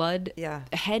way. Blood,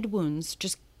 head wounds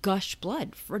just gush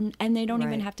blood, and they don't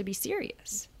even have to be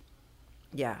serious.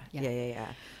 Yeah.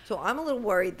 So I'm a little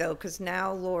worried, though, because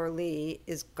now Laura Lee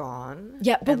is gone.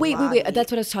 Yeah, but wait.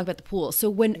 That's what I was talking about, the pool. So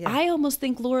when I almost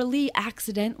think Laura Lee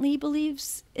accidentally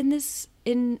believes in this,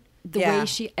 in the way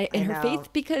she, in her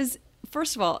faith, because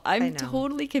first of all, I'm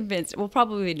totally convinced, we'll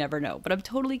probably never know, but I'm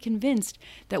totally convinced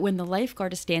that when the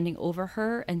lifeguard is standing over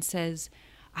her and says,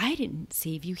 I didn't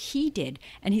save you, he did.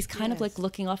 And he's kind of like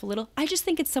looking off a little. I just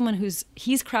think it's someone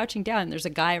he's crouching down. And there's a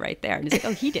guy right there. And he's like,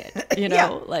 oh, he did.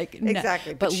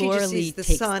 Exactly. But she Laura Lee sees the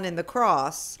sun and the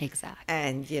cross. Exactly.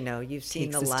 And, you've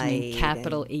seen the light. To mean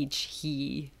capital H,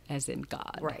 he, as in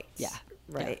God. Right. Yeah.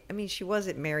 Right. Yeah. I mean, she was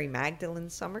at Mary Magdalene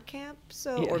summer camp,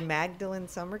 or Magdalene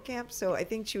summer camp. So I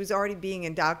think she was already being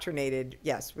indoctrinated,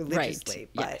 religiously.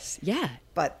 Right. But,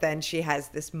 but then she has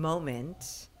this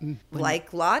moment,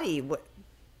 like Lottie.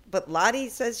 But Lottie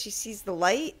says she sees the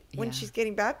light when she's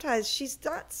getting baptized. She's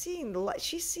not seeing the light.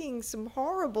 She's seeing some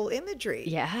horrible imagery.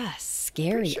 Yeah,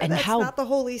 scary. Sure and that's not the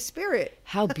Holy Spirit.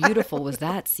 How beautiful was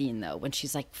that scene, though, when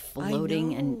she's like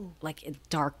floating and like in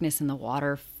darkness in the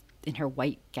water in her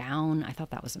white gown. I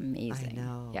thought that was amazing. I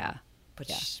know. Yeah.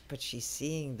 But she's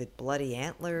seeing the bloody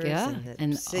antlers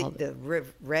and the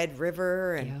Red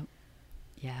River. And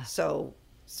So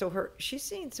she's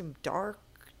seeing some dark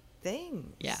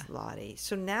things, Lottie.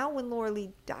 So now when Laura Lee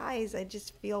dies, I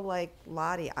just feel like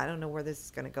Lottie, I don't know where this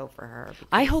is going to go for her.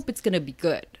 I hope it's going to be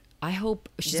good. I hope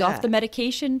she's off the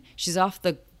medication. She's off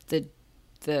the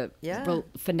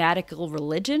fanatical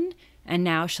religion, and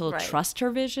now she'll trust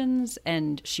her visions,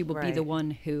 and she will be the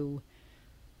one who,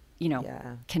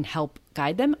 can help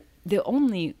guide them. The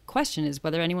only question is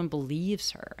whether anyone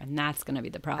believes her, and that's going to be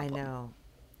the problem.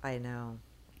 I know.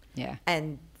 Yeah.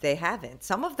 And they haven't.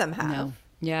 Some of them have. No.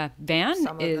 Yeah, Van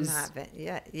Some of them haven't.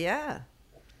 Yeah.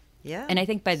 And I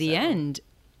think by the end,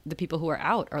 the people who are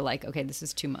out are like, okay, this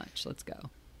is too much. Let's go.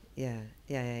 Yeah.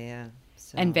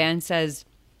 So. And Van says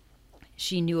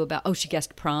she knew about, she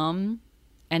guessed prom,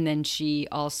 and then she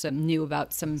also knew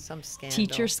about some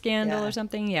teacher scandal or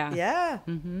something. Yeah. Yeah.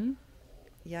 Mm-hmm.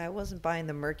 Yeah, I wasn't buying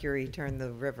the mercury turned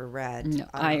the river red. No,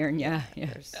 iron, yeah.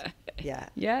 Yeah.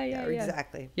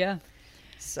 Exactly. Yeah.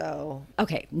 So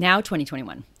okay, now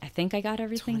 2021. I think I got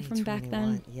everything from back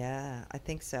then. Yeah, I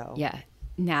think so. Yeah,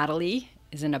 Natalie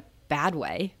is in a bad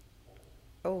way.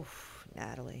 Oh,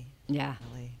 Natalie. Yeah,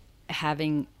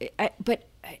 but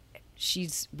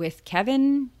she's with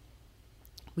Kevin.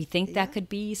 We think that could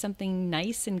be something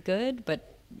nice and good,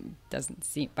 but doesn't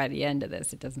seem. By the end of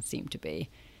this, it doesn't seem to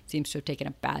be. Seems to have taken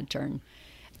a bad turn.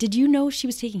 Did you know she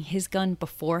was taking his gun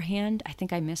beforehand? I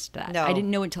think I missed that. No. I didn't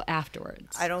know until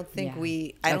afterwards. I don't think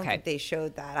I don't think they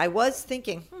showed that. I was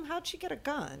thinking, how'd she get a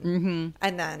gun? Mm-hmm.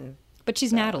 And then... But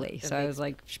she's Natalie, so I was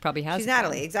like, she probably has. She's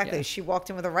Natalie, exactly. Yeah. She walked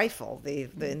in with a rifle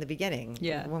in the beginning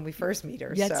when we first meet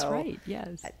her. That's right,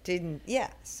 yes.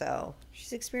 So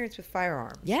she's experienced with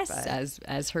firearms. Yes,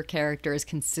 as her character is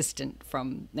consistent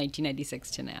from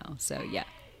 1996 to now. So, yeah.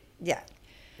 Yeah.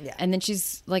 And then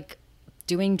she's like...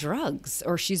 doing drugs,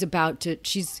 or she's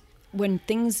when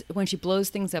she blows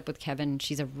things up with Kevin,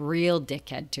 she's a real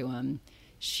dickhead to him.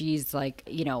 She's like,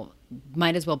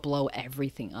 might as well blow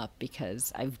everything up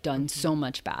because I've done so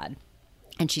much bad.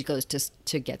 And she goes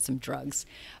to get some drugs.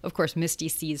 Of course, Misty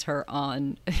sees her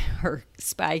on her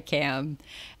spy cam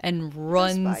and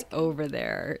runs over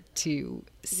there to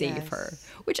save her,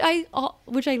 which I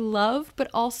love.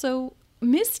 But also,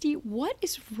 Misty, what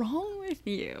is wrong with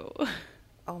you?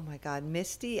 Oh my God,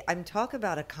 Misty! I'm talking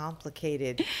about a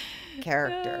complicated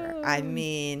character. I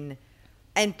mean,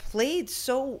 and played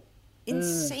so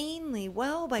insanely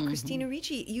well by Christina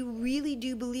Ricci. You really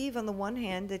do believe, on the one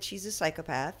hand, that she's a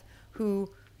psychopath who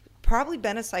probably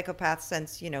been a psychopath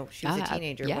since, she was a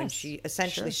teenager when she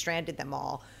essentially stranded them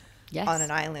all on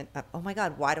an island. Oh my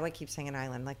God, why do I keep saying an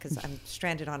island? Like, because I'm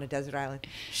stranded on a desert island.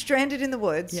 Stranded in the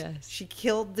woods. Yes. She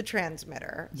killed the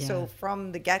transmitter. Yeah. So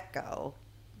from the get-go,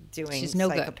 doing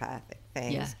psychopathic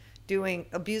things,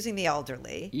 abusing the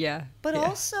elderly. Yeah. But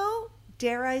also,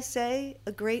 dare I say,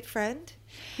 a great friend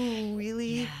who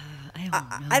really...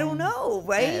 I don't know,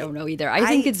 right? I don't know either. I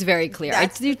think it's very clear.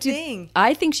 That's the thing.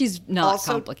 I think she's not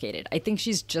complicated. I think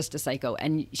she's just a psycho,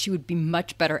 and she would be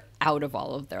much better out of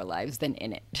all of their lives than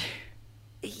in it.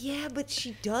 Yeah, but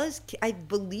she does. I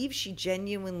believe she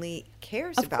genuinely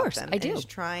cares about them. And is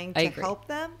trying to help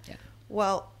them. Yeah.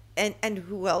 Well, and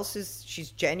who else is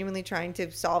she's genuinely trying to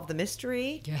solve the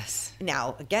mystery? Yes.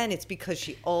 Now, again, it's because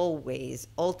she always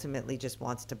ultimately just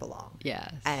wants to belong.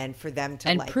 Yes. And for them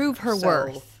to prove her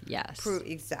worth. Yes.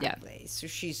 Exactly. Yeah. So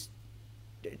she's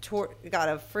got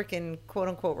a freaking quote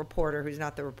unquote reporter who's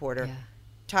not the reporter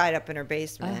tied up in her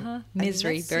basement.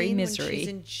 Misery, very misery. She's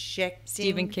injecting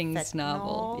Stephen King's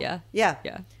novel. Yeah. Yeah.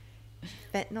 Yeah.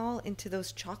 Fentanyl into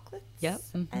those chocolates. Yep.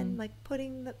 And like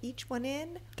putting each one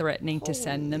in. Threatening to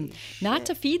send them, not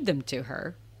to feed them to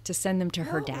her, to send them to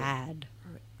her dad.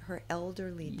 Her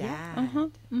elderly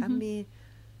dad. I mean,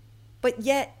 but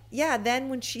yet, then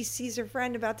when she sees her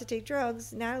friend about to take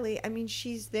drugs, Natalie, I mean,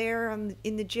 she's there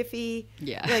in the jiffy.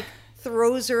 Yeah. Like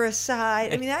throws her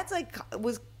aside. I mean, that's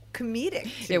was comedic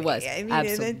to me. It was. I mean,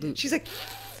 absolutely. And then she's like,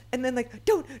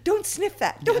 don't sniff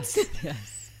that. Don't sniff.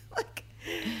 Yes.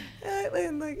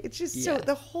 And it's just so,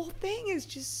 the whole thing is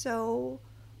just so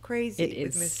crazy. It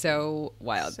is so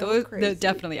wild.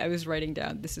 Definitely, I was writing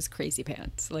down, this is crazy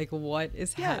pants. Like, what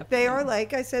is happening? They are,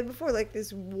 like I said before, like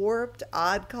this warped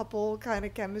odd couple kind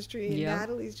of chemistry. And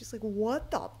Natalie's just like, what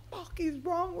the fuck is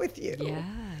wrong with you? Yeah.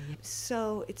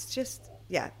 So it's just,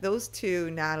 those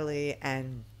two, Natalie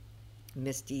and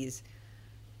Misty's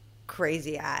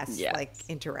crazy ass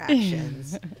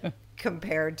interactions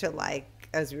compared to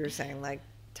as we were saying,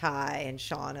 Ty and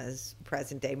Shauna's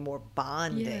present day, more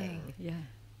bonding. Yeah.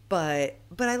 But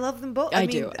I love them both. I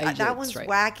mean, that one's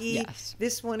wacky. Yes.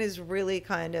 This one is really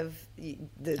kind of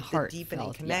the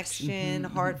deepening connection,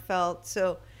 heartfelt.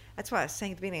 So that's why I was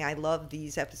saying at the beginning, I love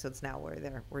these episodes now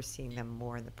where we're seeing them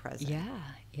more in the present.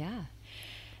 Yeah.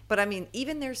 But I mean,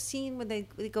 even their scene when they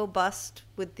go bust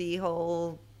with the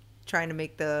whole trying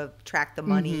to track the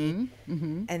money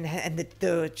and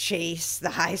the chase, the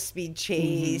high speed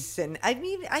chase. And I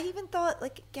mean, I even thought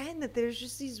again that there's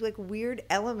just these weird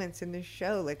elements in this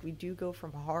show. We do go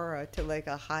from horror to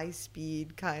a high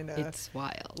speed kind of, it's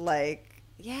wild.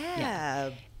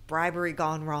 Bribery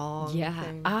gone wrong. Yeah.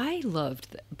 Thing. I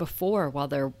loved before while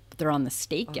they're on the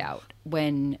stakeout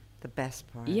when the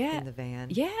best part in the van.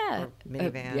 Yeah. Or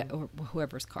minivan. Or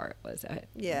whoever's car it was.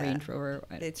 Range Rover.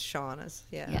 It's Shauna's.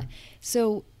 Yeah.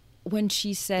 So when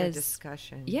she says... Their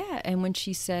discussion. Yeah. And when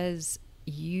she says,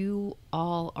 you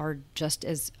all are just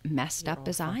as messed up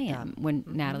as I am, when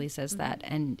Natalie says that,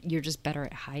 and you're just better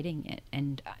at hiding it.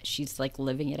 And she's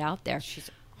living it out there. She's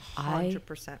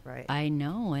 100% right. I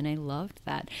know, and I loved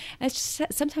that. And it's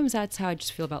just, sometimes that's how I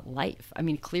just feel about life. I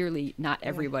mean, clearly not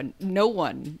everyone, no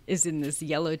one is in this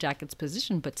Yellowjackets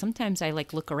position, but sometimes I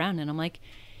look around and I'm like,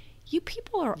 you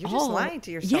people are You're just lying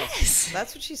to yourself. Yes.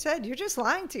 That's what she said. You're just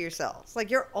lying to yourselves.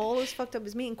 You're all as fucked up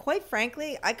as me. And quite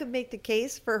frankly, I could make the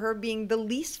case for her being the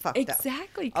least fucked up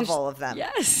of all of them.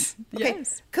 Yes. Okay.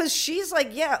 Yes. Because she's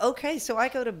so I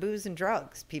go to booze and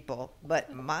drugs, people. But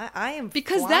I am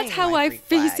because that's how I'm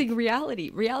facing reality.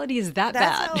 Reality is that's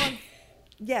bad.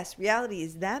 Yes, reality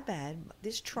is that bad.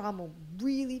 This trauma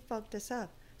really fucked us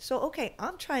up. So,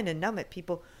 I'm trying to numb it,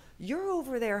 people. You're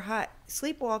over there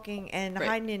sleepwalking and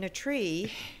hiding in a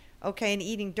tree okay, and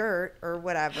eating dirt or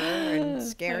whatever and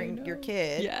scaring your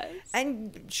kid. Yes.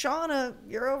 And Shauna,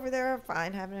 you're over there,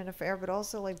 fine, having an affair, but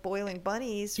also like boiling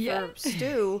bunnies for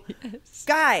stew. Yes.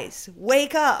 Guys,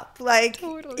 wake up. Like,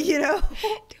 totally. You know,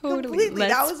 completely.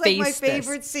 Let's that was like my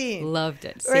favorite this. scene. Loved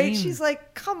it. Right? Same. She's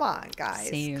like, come on, guys.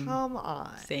 Same. Come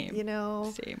on. Same. You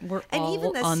know? Same. We're and all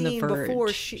even that on scene the verge, before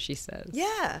she says.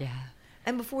 Yeah. Yeah.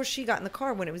 And before she got in the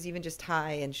car, when it was even just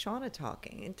Ty and Shauna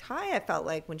talking. And Ty, I felt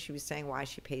like when she was saying why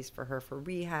she pays for her for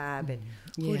rehab and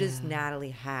who does Natalie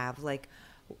have? Like,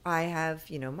 I have,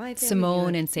 you know, my family.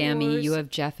 Simone and Sammy, yours. you have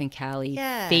Jeff and Callie.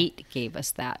 Yeah. Fate gave us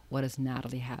that. What does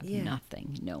Natalie have? Yeah.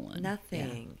 Nothing. No one.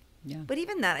 Nothing. Yeah. But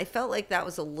even that, I felt like that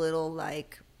was a little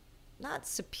like, not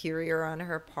superior on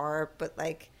her part, but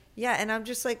like, yeah. And I'm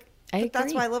just like,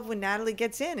 that's why I love when Natalie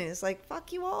gets in and it's like,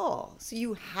 fuck you all. So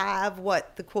you have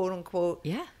what the quote unquote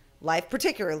life,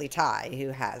 particularly Ty, who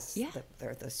has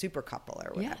they're the super couple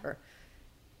or whatever.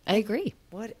 I agree.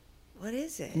 What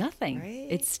is it? Nothing. Right?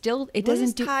 It's still, it what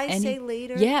doesn't does Ty do any. say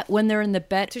later? Yeah, when they're in the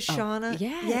bed. To Shauna?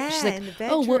 Yeah. She's like, in the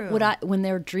bedroom. when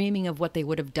they're dreaming of what they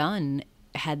would have done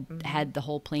had the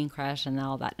whole plane crash and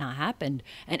all that not happened,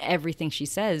 and everything she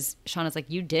says, Shauna's like,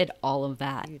 you did all of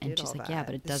that, and she's like, yeah,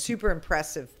 but it doesn't. Super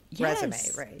impressive resume,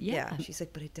 right? Yeah. She's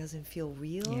like, but it doesn't feel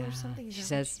real or something. She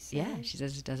says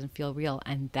it doesn't feel real,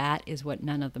 and that is what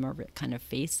none of them are kind of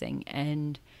facing,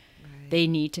 and they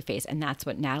need to face, and that's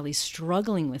what Natalie's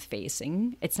struggling with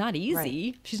facing. It's not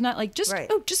easy. Right. She's not like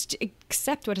just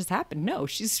accept what has happened. No,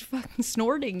 she's fucking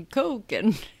snorting coke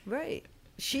and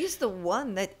She's the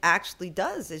one that actually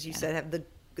does, as you said, have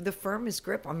the firmest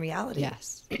grip on reality.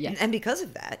 Yes. And because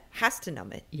of that, has to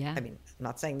numb it. Yeah. I mean, I'm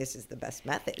not saying this is the best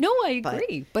method. No, I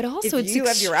agree. But also if it's you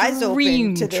have your eyes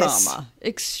open to trauma.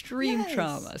 Extreme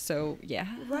trauma. So,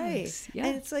 Right. Yeah.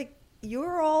 And it's like,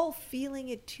 you're all feeling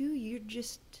it too. You're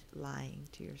just lying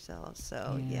to yourselves. So,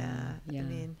 I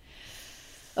mean...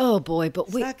 Oh boy,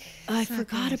 but wait, I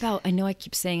forgot about, I know I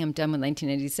keep saying I'm done with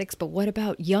 1996, but what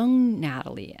about young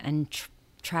Natalie and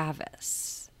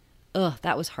Travis? Ugh,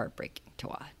 that was heartbreaking to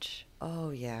watch.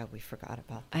 Oh yeah, we forgot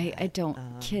about that. I don't,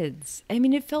 kids. I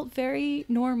mean, it felt very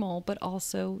normal, but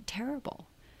also terrible.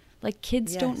 Like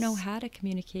kids don't know how to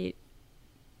communicate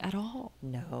at all.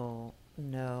 No.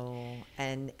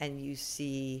 And you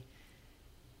see...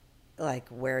 like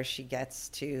where she gets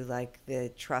to like the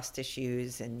trust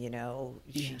issues and, you know,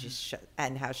 she just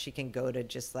and how she can go to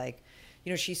just like,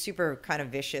 you know, she's super kind of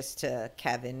vicious to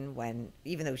Kevin when,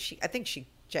 even though I think she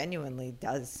genuinely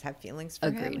does have feelings for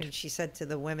him. And she said to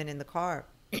the women in the car,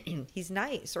 he's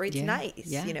nice, or it's nice,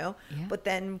 you know, but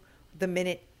then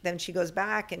then she goes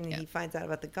back and he finds out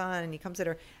about the gun and he comes at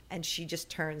her and she just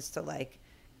turns to like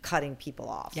cutting people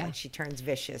off. Like she turns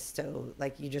vicious, so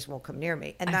like you just won't come near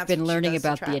me. And I've been learning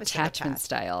about the attachment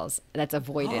styles. That's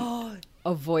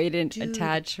avoidant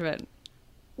attachment.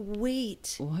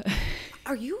 Wait, what?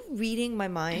 Are you reading my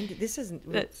mind? This isn't.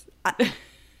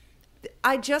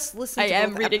 I just listened. I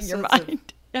am reading your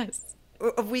mind. Yes.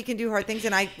 Of We Can Do Hard Things,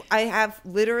 and I have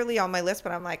literally on my list,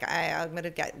 but I'm like I'm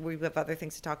gonna get. We have other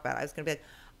things to talk about. I was gonna be like,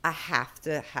 I have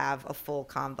to have a full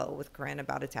convo with Corinne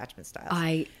about attachment styles.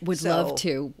 I would love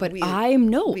to, but I'm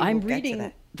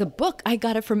reading the book. I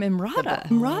got it from Imrata.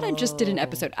 Imrata just did an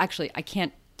episode. Actually, I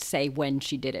can't say when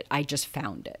she did it. I just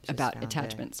found it about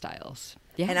attachment styles.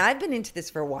 Yeah. And I've been into this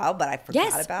for a while, but I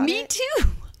forgot about it. Me too.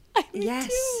 Me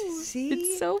too. See?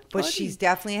 It's so funny. But she's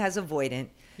definitely has avoidant.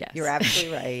 Yes. You're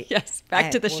absolutely right. Yes.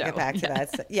 Back to the show. We'll get back to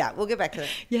that. Yeah, we'll get back to that.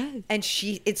 Yes.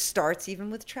 And it starts even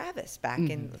with Travis back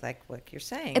in like what you're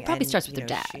saying. It probably starts with their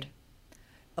dad.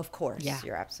 Of course. Yeah.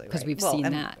 You're absolutely right. Because we've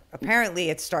seen that. Apparently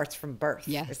it starts from birth.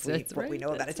 Yes. What we know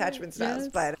about attachment styles.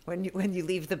 Yes. But when you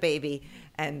leave the baby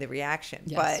and the reaction.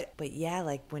 Yes. But yeah,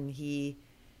 like when he...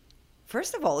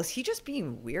 First of all, is he just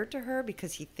being weird to her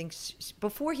because he thinks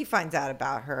before he finds out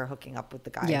about her hooking up with the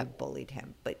guy who bullied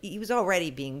him, but he was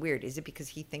already being weird. Is it because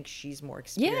he thinks she's more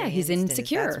experienced? Yeah, he's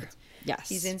insecure. Yes,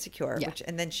 he's insecure. Yeah.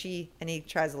 And then he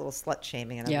tries a little slut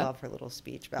shaming, and I love her little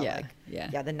speech about the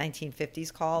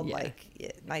 1950s call,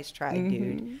 nice try,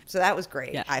 dude. So that was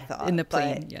great. Yeah. I thought in the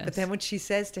plane. But then when she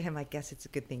says to him, I guess it's a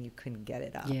good thing you couldn't get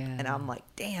it up. Yeah. And I'm like,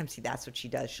 damn, see, that's what she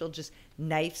does. She'll just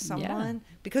knife someone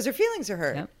because her feelings are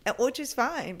hurt, which is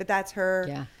fine, but that's her.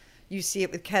 Yeah. You see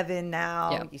it with Kevin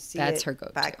now. Yeah. You see that's her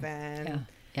go-to. Back then. Yeah.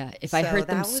 Yeah, if I hurt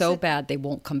them so bad, they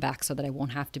won't come back so that I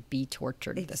won't have to be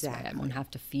tortured this way. I won't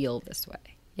have to feel this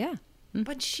way. Yeah. Mm-hmm.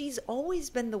 But she's always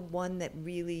been the one that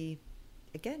really,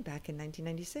 again, back in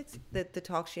 1996, the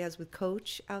talk she has with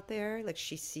Coach out there, like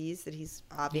she sees that he's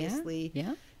obviously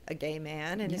a gay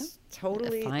man and is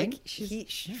totally fine. like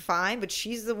she's fine, but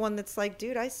she's the one that's like,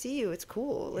 dude, I see you, it's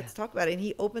cool, let's talk about it. And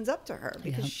he opens up to her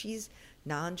because she's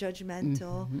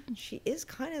non-judgmental. She is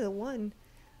kind of the one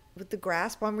with the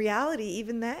grasp on reality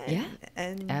even then.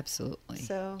 And absolutely.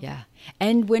 So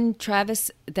and when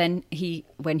Travis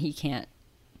when he can't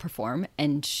perform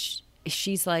and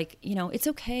she's like, it's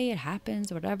okay, it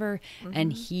happens, whatever,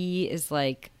 and he is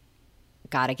like,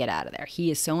 gotta get out of there.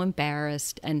 He is so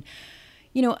embarrassed. And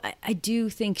I do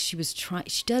think she was trying,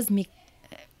 she does make,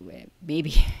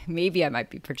 maybe I might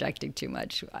be projecting too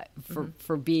much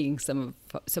for being some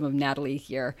of Natalie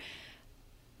here.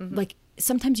 Like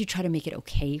sometimes you try to make it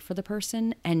okay for the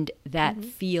person, and that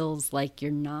feels like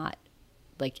you're not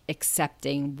like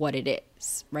accepting what it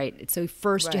is, right? So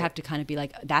first you have to kind of be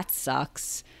like, that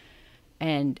sucks,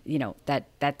 and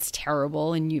that's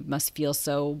terrible, and you must feel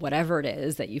so whatever it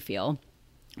is that you feel,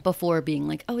 before being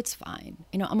like, oh, it's fine.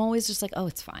 I'm always just like, oh,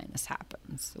 it's fine, this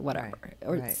happens, whatever.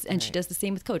 She does the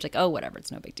same with Coach, like, oh, whatever,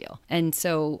 it's no big deal. And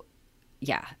so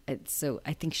so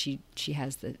I think she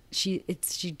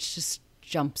just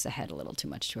jumps ahead a little too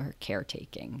much to her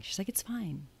caretaking. She's like, it's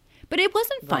fine. But it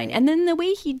wasn't fine. And then the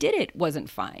way he did it wasn't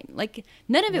fine. Like,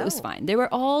 none of it was fine. They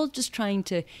were all just trying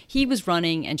to, he was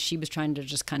running and she was trying to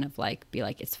just kind of like be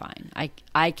like, it's fine.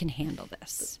 I can handle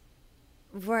this.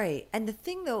 Right. And the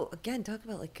thing though, again, talk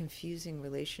about like confusing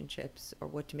relationships or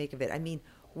what to make of it. I mean,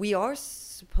 we are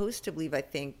supposed to believe, I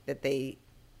think, that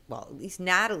at least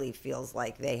Natalie feels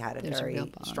like they had a very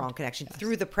strong connection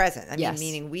through the present. I mean,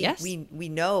 meaning we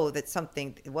know that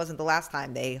it wasn't the last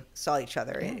time they saw each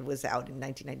other. It was out in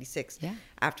 1996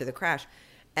 after the crash,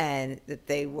 and that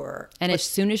they were. And as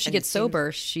soon as she gets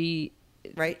sober, she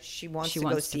wants to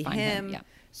go see him.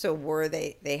 So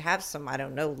they have some, I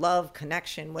don't know, love,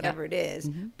 connection, whatever it is.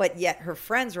 But yet her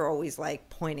friends are always like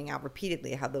pointing out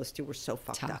repeatedly how those two were so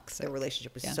fucked up. Their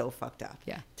relationship was so fucked up.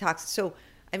 Toxic. So,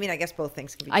 I mean, I guess both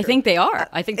things can be true. I think they are.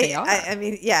 I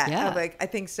mean, I'm like, I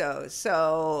think so.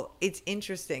 So it's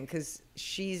interesting because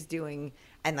she's doing,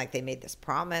 and like they made this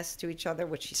promise to each other,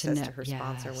 which she says to her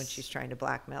sponsor when she's trying to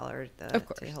blackmail her to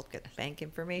help get bank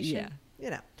information.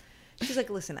 She's like,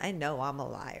 listen, I know I'm a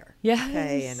liar.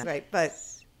 Okay. And but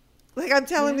like, I'm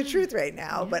telling the truth right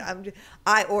now, but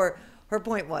her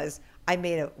point was,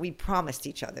 we promised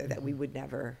each other that we would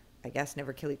never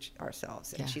kill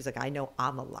ourselves. And she's like, I know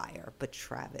I'm a liar, but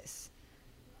Travis,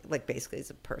 like, basically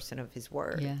is a person of his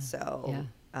word. So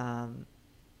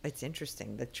it's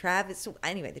interesting. The Travis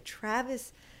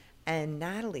and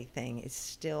Natalie thing is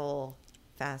still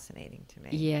fascinating to me.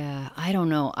 Yeah, I don't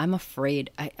know. I'm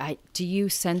afraid. Do you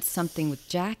sense something with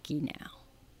Jackie now?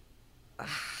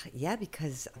 Yeah,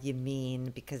 because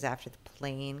after the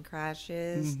plane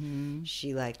crashes,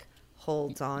 she like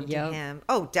holds on to him.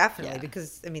 Oh, definitely.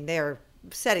 Because I mean, they're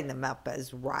setting them up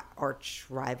as arch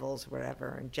rivals,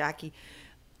 whatever. And Jackie,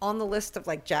 on the list of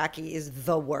like, Jackie is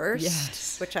the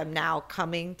worst, which I'm now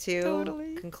coming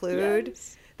to conclude.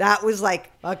 That was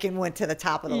like fucking went to the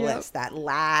top of the list. That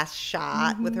last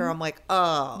shot with her, I'm like,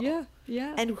 oh.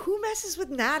 Yeah. And who messes with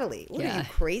Natalie? What are you,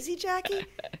 crazy, Jackie?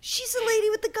 She's a lady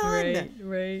with the gun.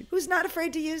 Right. Who's not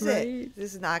afraid to use it.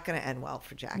 This is not going to end well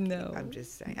for Jackie. No. I'm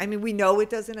just saying. I mean, we know it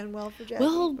doesn't end well for Jackie.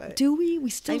 Well, do we? We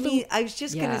still don't. I was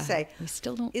just going to say. We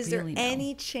still don't Is really there know.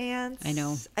 any chance? I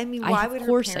know. I mean, why would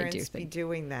her parents be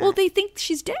doing that? Well, they think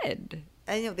she's dead.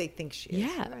 I know they think she is.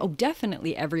 Yeah. Right? Oh,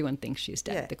 definitely everyone thinks she's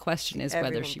dead. The question is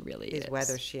whether she really is.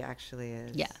 Whether she actually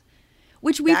is. Yeah.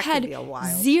 Which we've had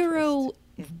zero...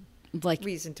 like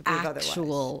reason to believe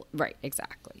otherwise. Right,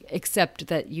 exactly. Except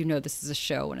that this is a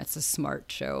show and it's a smart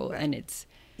show and it's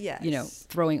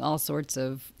throwing all sorts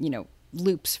of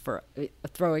loops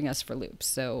throwing us for loops.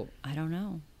 So I don't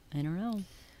know.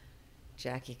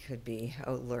 Jackie could be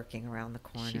lurking around the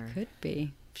corner.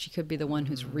 She could be the one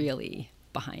who's really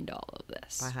behind all of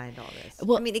this.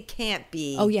 Well, I mean, it can't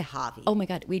be. Oh yeah, Javi. Oh my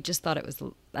God, we just thought it was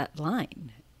that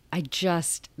line.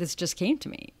 This just came to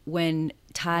me when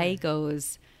Ty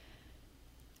goes,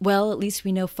 well, at least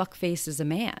we know fuckface is a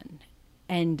man.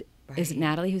 And is it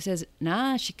Natalie who says,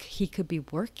 nah, he could be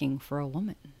working for a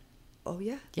woman. Oh,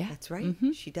 yeah. Yeah. That's right.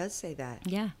 She does say that.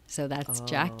 Yeah. So that's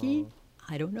Jackie.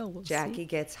 I don't know. We'll Jackie see.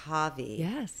 Gets Javi.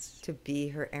 Yes. To be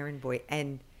her errand boy.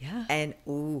 And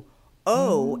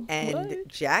what?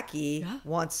 Jackie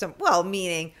wants some,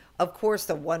 meaning, of course,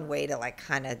 the one way to like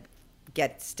kind of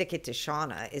stick it to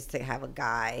Shauna is to have a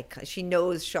guy. She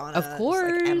knows Shauna, of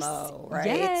course, like MO, right?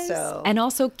 Yes. So and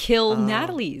also kill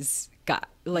Natalie's guy,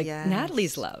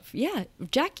 Natalie's love. Yeah,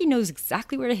 Jackie knows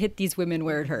exactly where to hit these women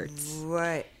where it hurts.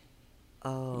 Right.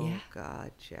 Oh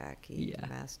God, Jackie,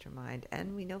 mastermind.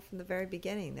 And we know from the very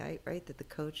beginning, right, that the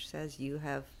coach says you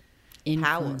have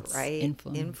power, right?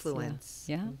 Influence.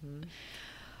 Yeah. Mm-hmm.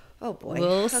 Oh boy.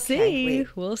 We'll see.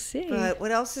 Wait. We'll see. But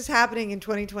what else is happening in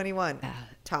 2021?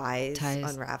 Ties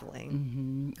unraveling.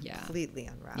 Mm-hmm. Yeah. Completely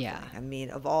unraveling. Yeah. I mean,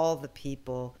 of all the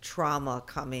people, trauma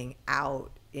coming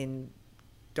out in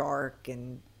dark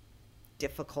and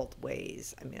difficult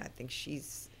ways. I mean, I think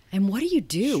she's And what do you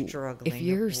do struggling if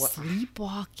you're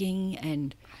sleepwalking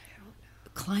and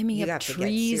climbing up trees? You have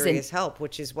to get serious help,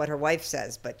 which is what her wife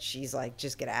says, but she's like,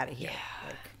 just get out of here. Yeah.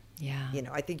 Like, yeah. You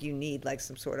know, I think you need like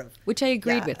some sort of... Which I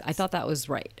agreed with. I thought that was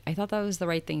right. I thought that was the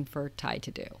right thing for Ty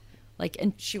to do. Like,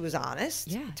 and she was honest.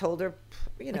 Yeah. Told her,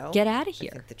 you know, get out of here.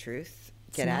 I think the truth.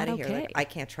 Get out of here. Okay. Like, I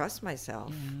can't trust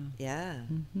myself. Yeah.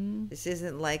 Mm-hmm. This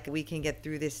isn't like we can get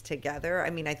through this together. I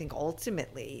mean, I think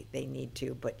ultimately they need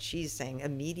to, but she's saying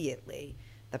immediately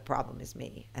the problem is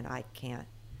me and I can't.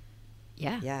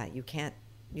 Yeah. Yeah. You can't,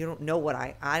 you don't know what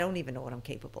I don't even know what I'm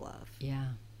capable of. Yeah.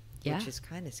 Yeah. Which is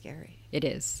kind of scary. It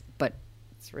is, but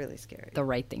it's really scary. The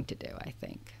right thing to do, I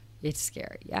think. It's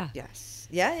scary. Yeah. Yes.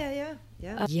 Yeah.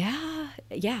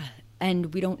 Yeah.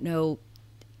 And we don't know.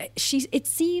 It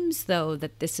seems though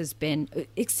that this has been.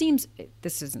 It seems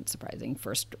this isn't surprising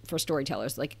for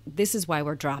storytellers. Like, this is why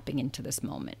we're dropping into this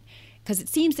moment, because it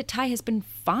seems that Ty has been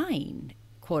fine,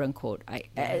 quote unquote.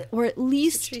 Or at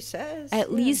least she says.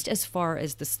 At least as far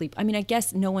as the sleep. I mean, I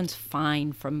guess no one's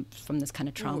fine from this kind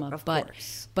of trauma, of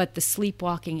course. But the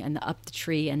sleepwalking and the up the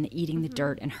tree and the eating the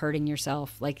dirt and hurting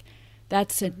yourself, like,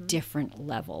 that's a different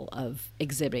level of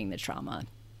exhibiting the trauma.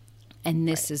 And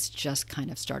this has just kind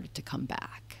of started to come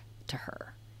back to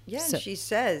her. Yeah, so, and she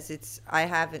says it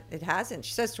hasn't.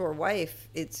 She says to her wife,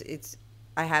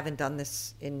 I haven't done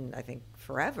this in, I think,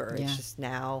 forever. Yeah. It's just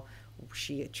now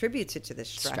she attributes it to the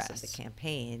stress of the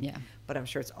campaign. Yeah. But I'm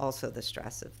sure it's also the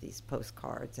stress of these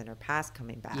postcards and her past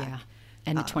coming back. Yeah.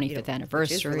 And the 25th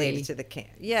anniversary. Which is related to the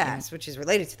which is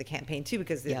related to the campaign too,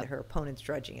 because her opponent's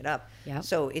dredging it up. Yep.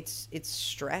 So it's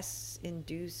stress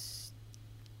induced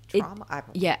trauma.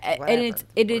 And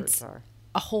it's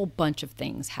a whole bunch of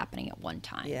things happening at one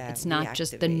time. Yeah, it's not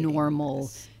just the normal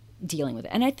dealing with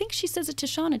it. And I think she says it to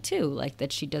Shauna too, like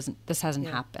that this hasn't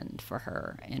happened for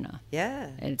her and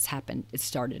it's happened. It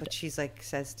started. But she's like,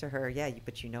 says to her,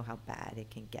 but you know how bad it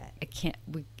can get.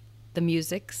 The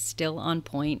music's still on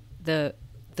point. The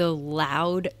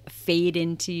loud fade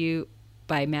into you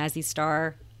by Mazzy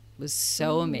Star was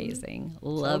so amazing.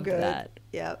 Loved that.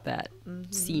 Yep. That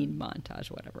scene montage,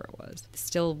 whatever it was.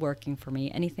 Still working for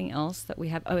me. Anything else that we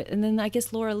have? Oh, and then I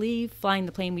guess Laura Lee flying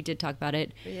the plane. We did talk about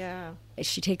it. Yeah.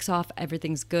 She takes off.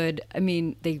 Everything's good. I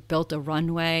mean, they built a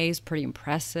runway. It's pretty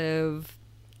impressive.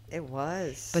 It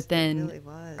was. But then it really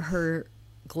was. Her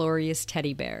glorious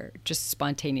teddy bear just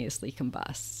spontaneously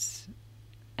combusts.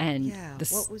 And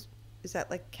is that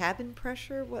like cabin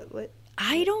pressure? What?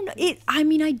 I don't know.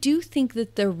 I do think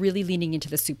that they're really leaning into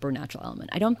the supernatural element.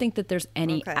 I don't think that there's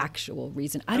any actual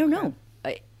reason. I don't know.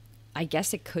 I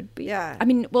guess it could be. Yeah. I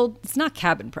mean, well, it's not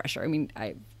cabin pressure. I mean,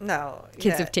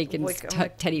 kids have taken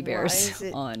teddy bears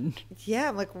on. Yeah,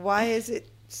 I'm like, why is it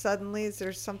suddenly? Is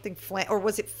there something or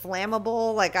was it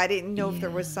flammable? Like, I didn't know if there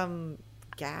was some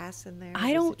gas in there.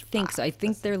 I don't think so. I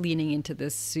think they're leaning into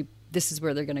this. This is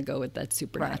where they're going to go with that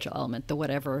supernatural element. The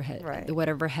whatever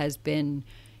has been.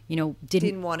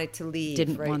 Didn't want it to leave.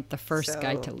 Didn't want the first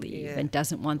guy to leave and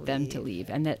doesn't want them to leave.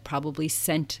 And that probably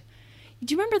sent...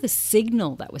 Do you remember the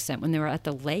signal that was sent when they were at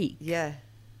the lake? Yeah.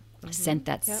 Sent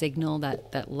that signal,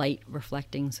 that light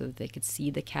reflecting so that they could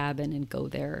see the cabin and go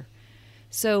there.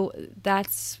 So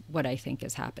that's what I think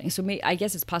is happening. So I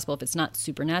guess it's possible if it's not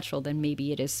supernatural, then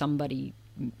maybe it is somebody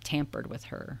tampered with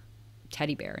her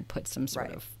teddy bear and put some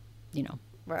sort of,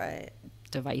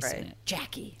 device in it.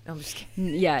 Jackie. No, I'm just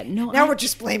kidding. Yeah, no. Now we're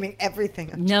just blaming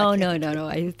everything on Jackie. No.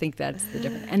 I think that's the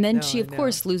difference. And then she, of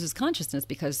course, loses consciousness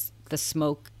because the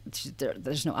smoke,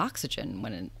 there's no oxygen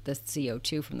when the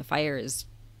CO2 from the fire is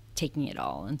taking it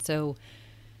all. And so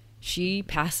she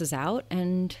passes out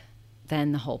and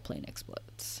then the whole plane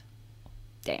explodes.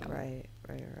 Damn. Right.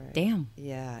 Damn.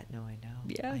 Yeah, no, I know.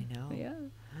 Yeah. I know. Yeah.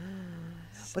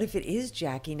 But if it is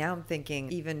Jackie, now I'm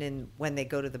thinking even when they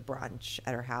go to the brunch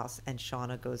at her house and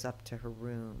Shauna goes up to her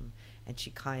room and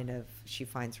she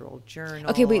finds her old journal.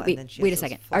 Okay, wait a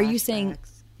second. Are you saying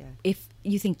if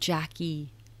you think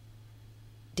Jackie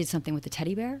did something with the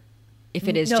teddy bear? If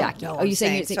it is Jackie. No, are you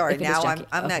saying sorry, now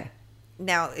I'm okay. not.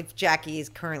 Now, if Jackie is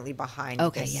currently behind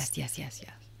this. Yes.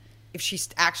 If she's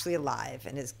actually alive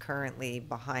and is currently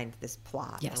behind this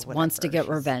plot. Yes, wants to get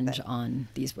revenge on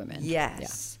these women. Yes.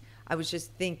 Yeah. I was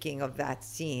just thinking of that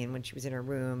scene when she was in her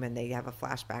room and they have a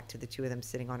flashback to the two of them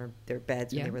sitting on their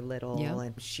beds when they were little. Yeah.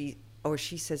 And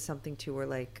she says something to her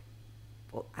like,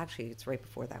 well, actually, it's right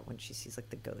before that when she sees like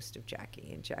the ghost of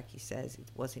Jackie, and Jackie says it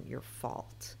wasn't your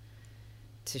fault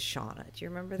to Shauna. Do you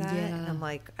remember that? Yeah. And I'm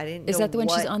like, I didn't know. Is that the one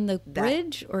she's on the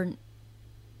bridge or?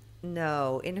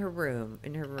 No, in her room,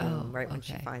 right when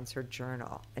she okay. finds her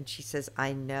journal. And she says,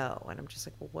 I know. And I'm just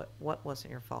like, well, what wasn't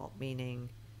your fault?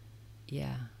 Meaning,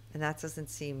 yeah. And that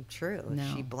doesn't seem true. No.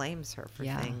 She blames her for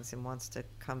things and wants to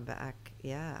come back.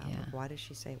 Yeah. Like, why does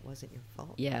she say it wasn't your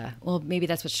fault? Yeah. Well, maybe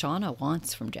that's what Shauna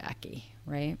wants from Jackie,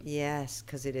 right? Yes,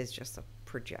 because it is just a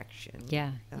projection.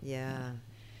 Yeah. Yeah.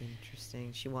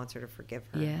 Interesting. She wants her to forgive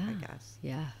her, I guess.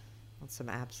 Yeah. Want some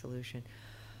absolution.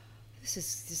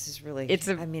 This is really,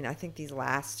 I mean, I think these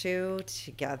last two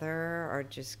together are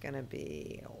just going to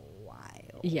be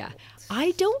wild. Yeah.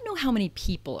 I don't know how many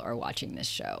people are watching this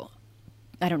show.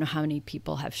 I don't know how many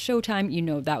people have Showtime. You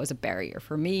know, that was a barrier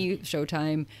for me,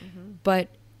 Showtime. Mm-hmm. But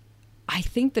I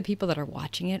think the people that are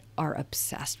watching it are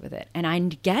obsessed with it. And I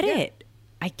get it.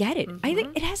 I get it. Mm-hmm. I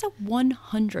think it has a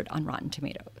 100 on Rotten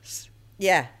Tomatoes.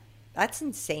 Yeah. That's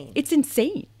insane. It's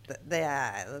insane.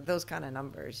 Those kind of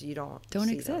numbers, you don't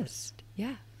exist. Those.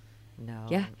 Yeah. No.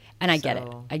 Yeah. And I get it.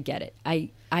 I get it.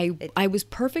 I was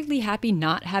perfectly happy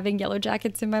not having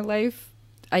Yellowjackets in my life.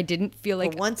 I didn't feel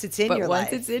like once it's in your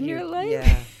life. Once it's in your life.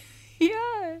 Yeah.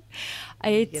 Yeah.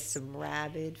 You get some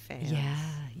rabid fans.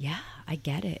 Yeah. I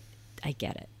get it.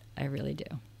 I really do.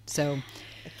 So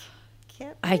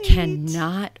I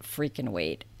cannot freaking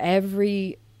wait.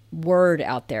 Every word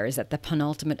out there is that the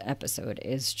penultimate episode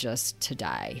is just to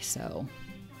die. So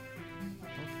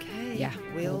okay. Yeah.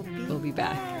 We'll be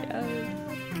back. Yeah.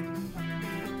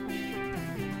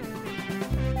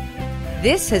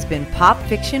 This has been Pop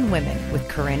Fiction Women with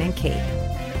Corinne and Kate.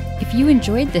 If you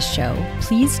enjoyed this show,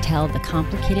 please tell the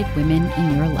complicated women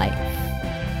in your life.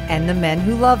 And the men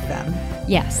who love them.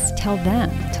 Yes, tell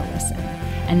them to listen.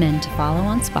 And then to follow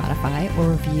on Spotify or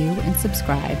review and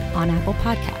subscribe on Apple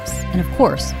Podcasts. And of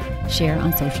course, share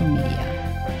on social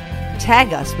media.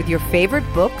 Tag us with your favorite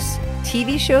books,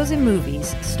 TV shows, and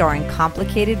movies starring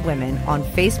complicated women on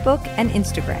Facebook and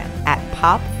Instagram at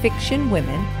Pop Fiction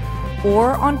Women,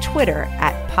 or on Twitter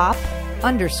at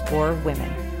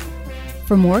 @pop_women.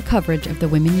 For more coverage of the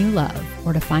women you love,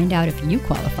 or to find out if you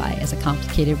qualify as a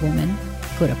complicated woman,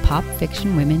 go to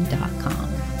popfictionwomen.com.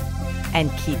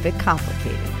 And keep it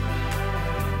complicated.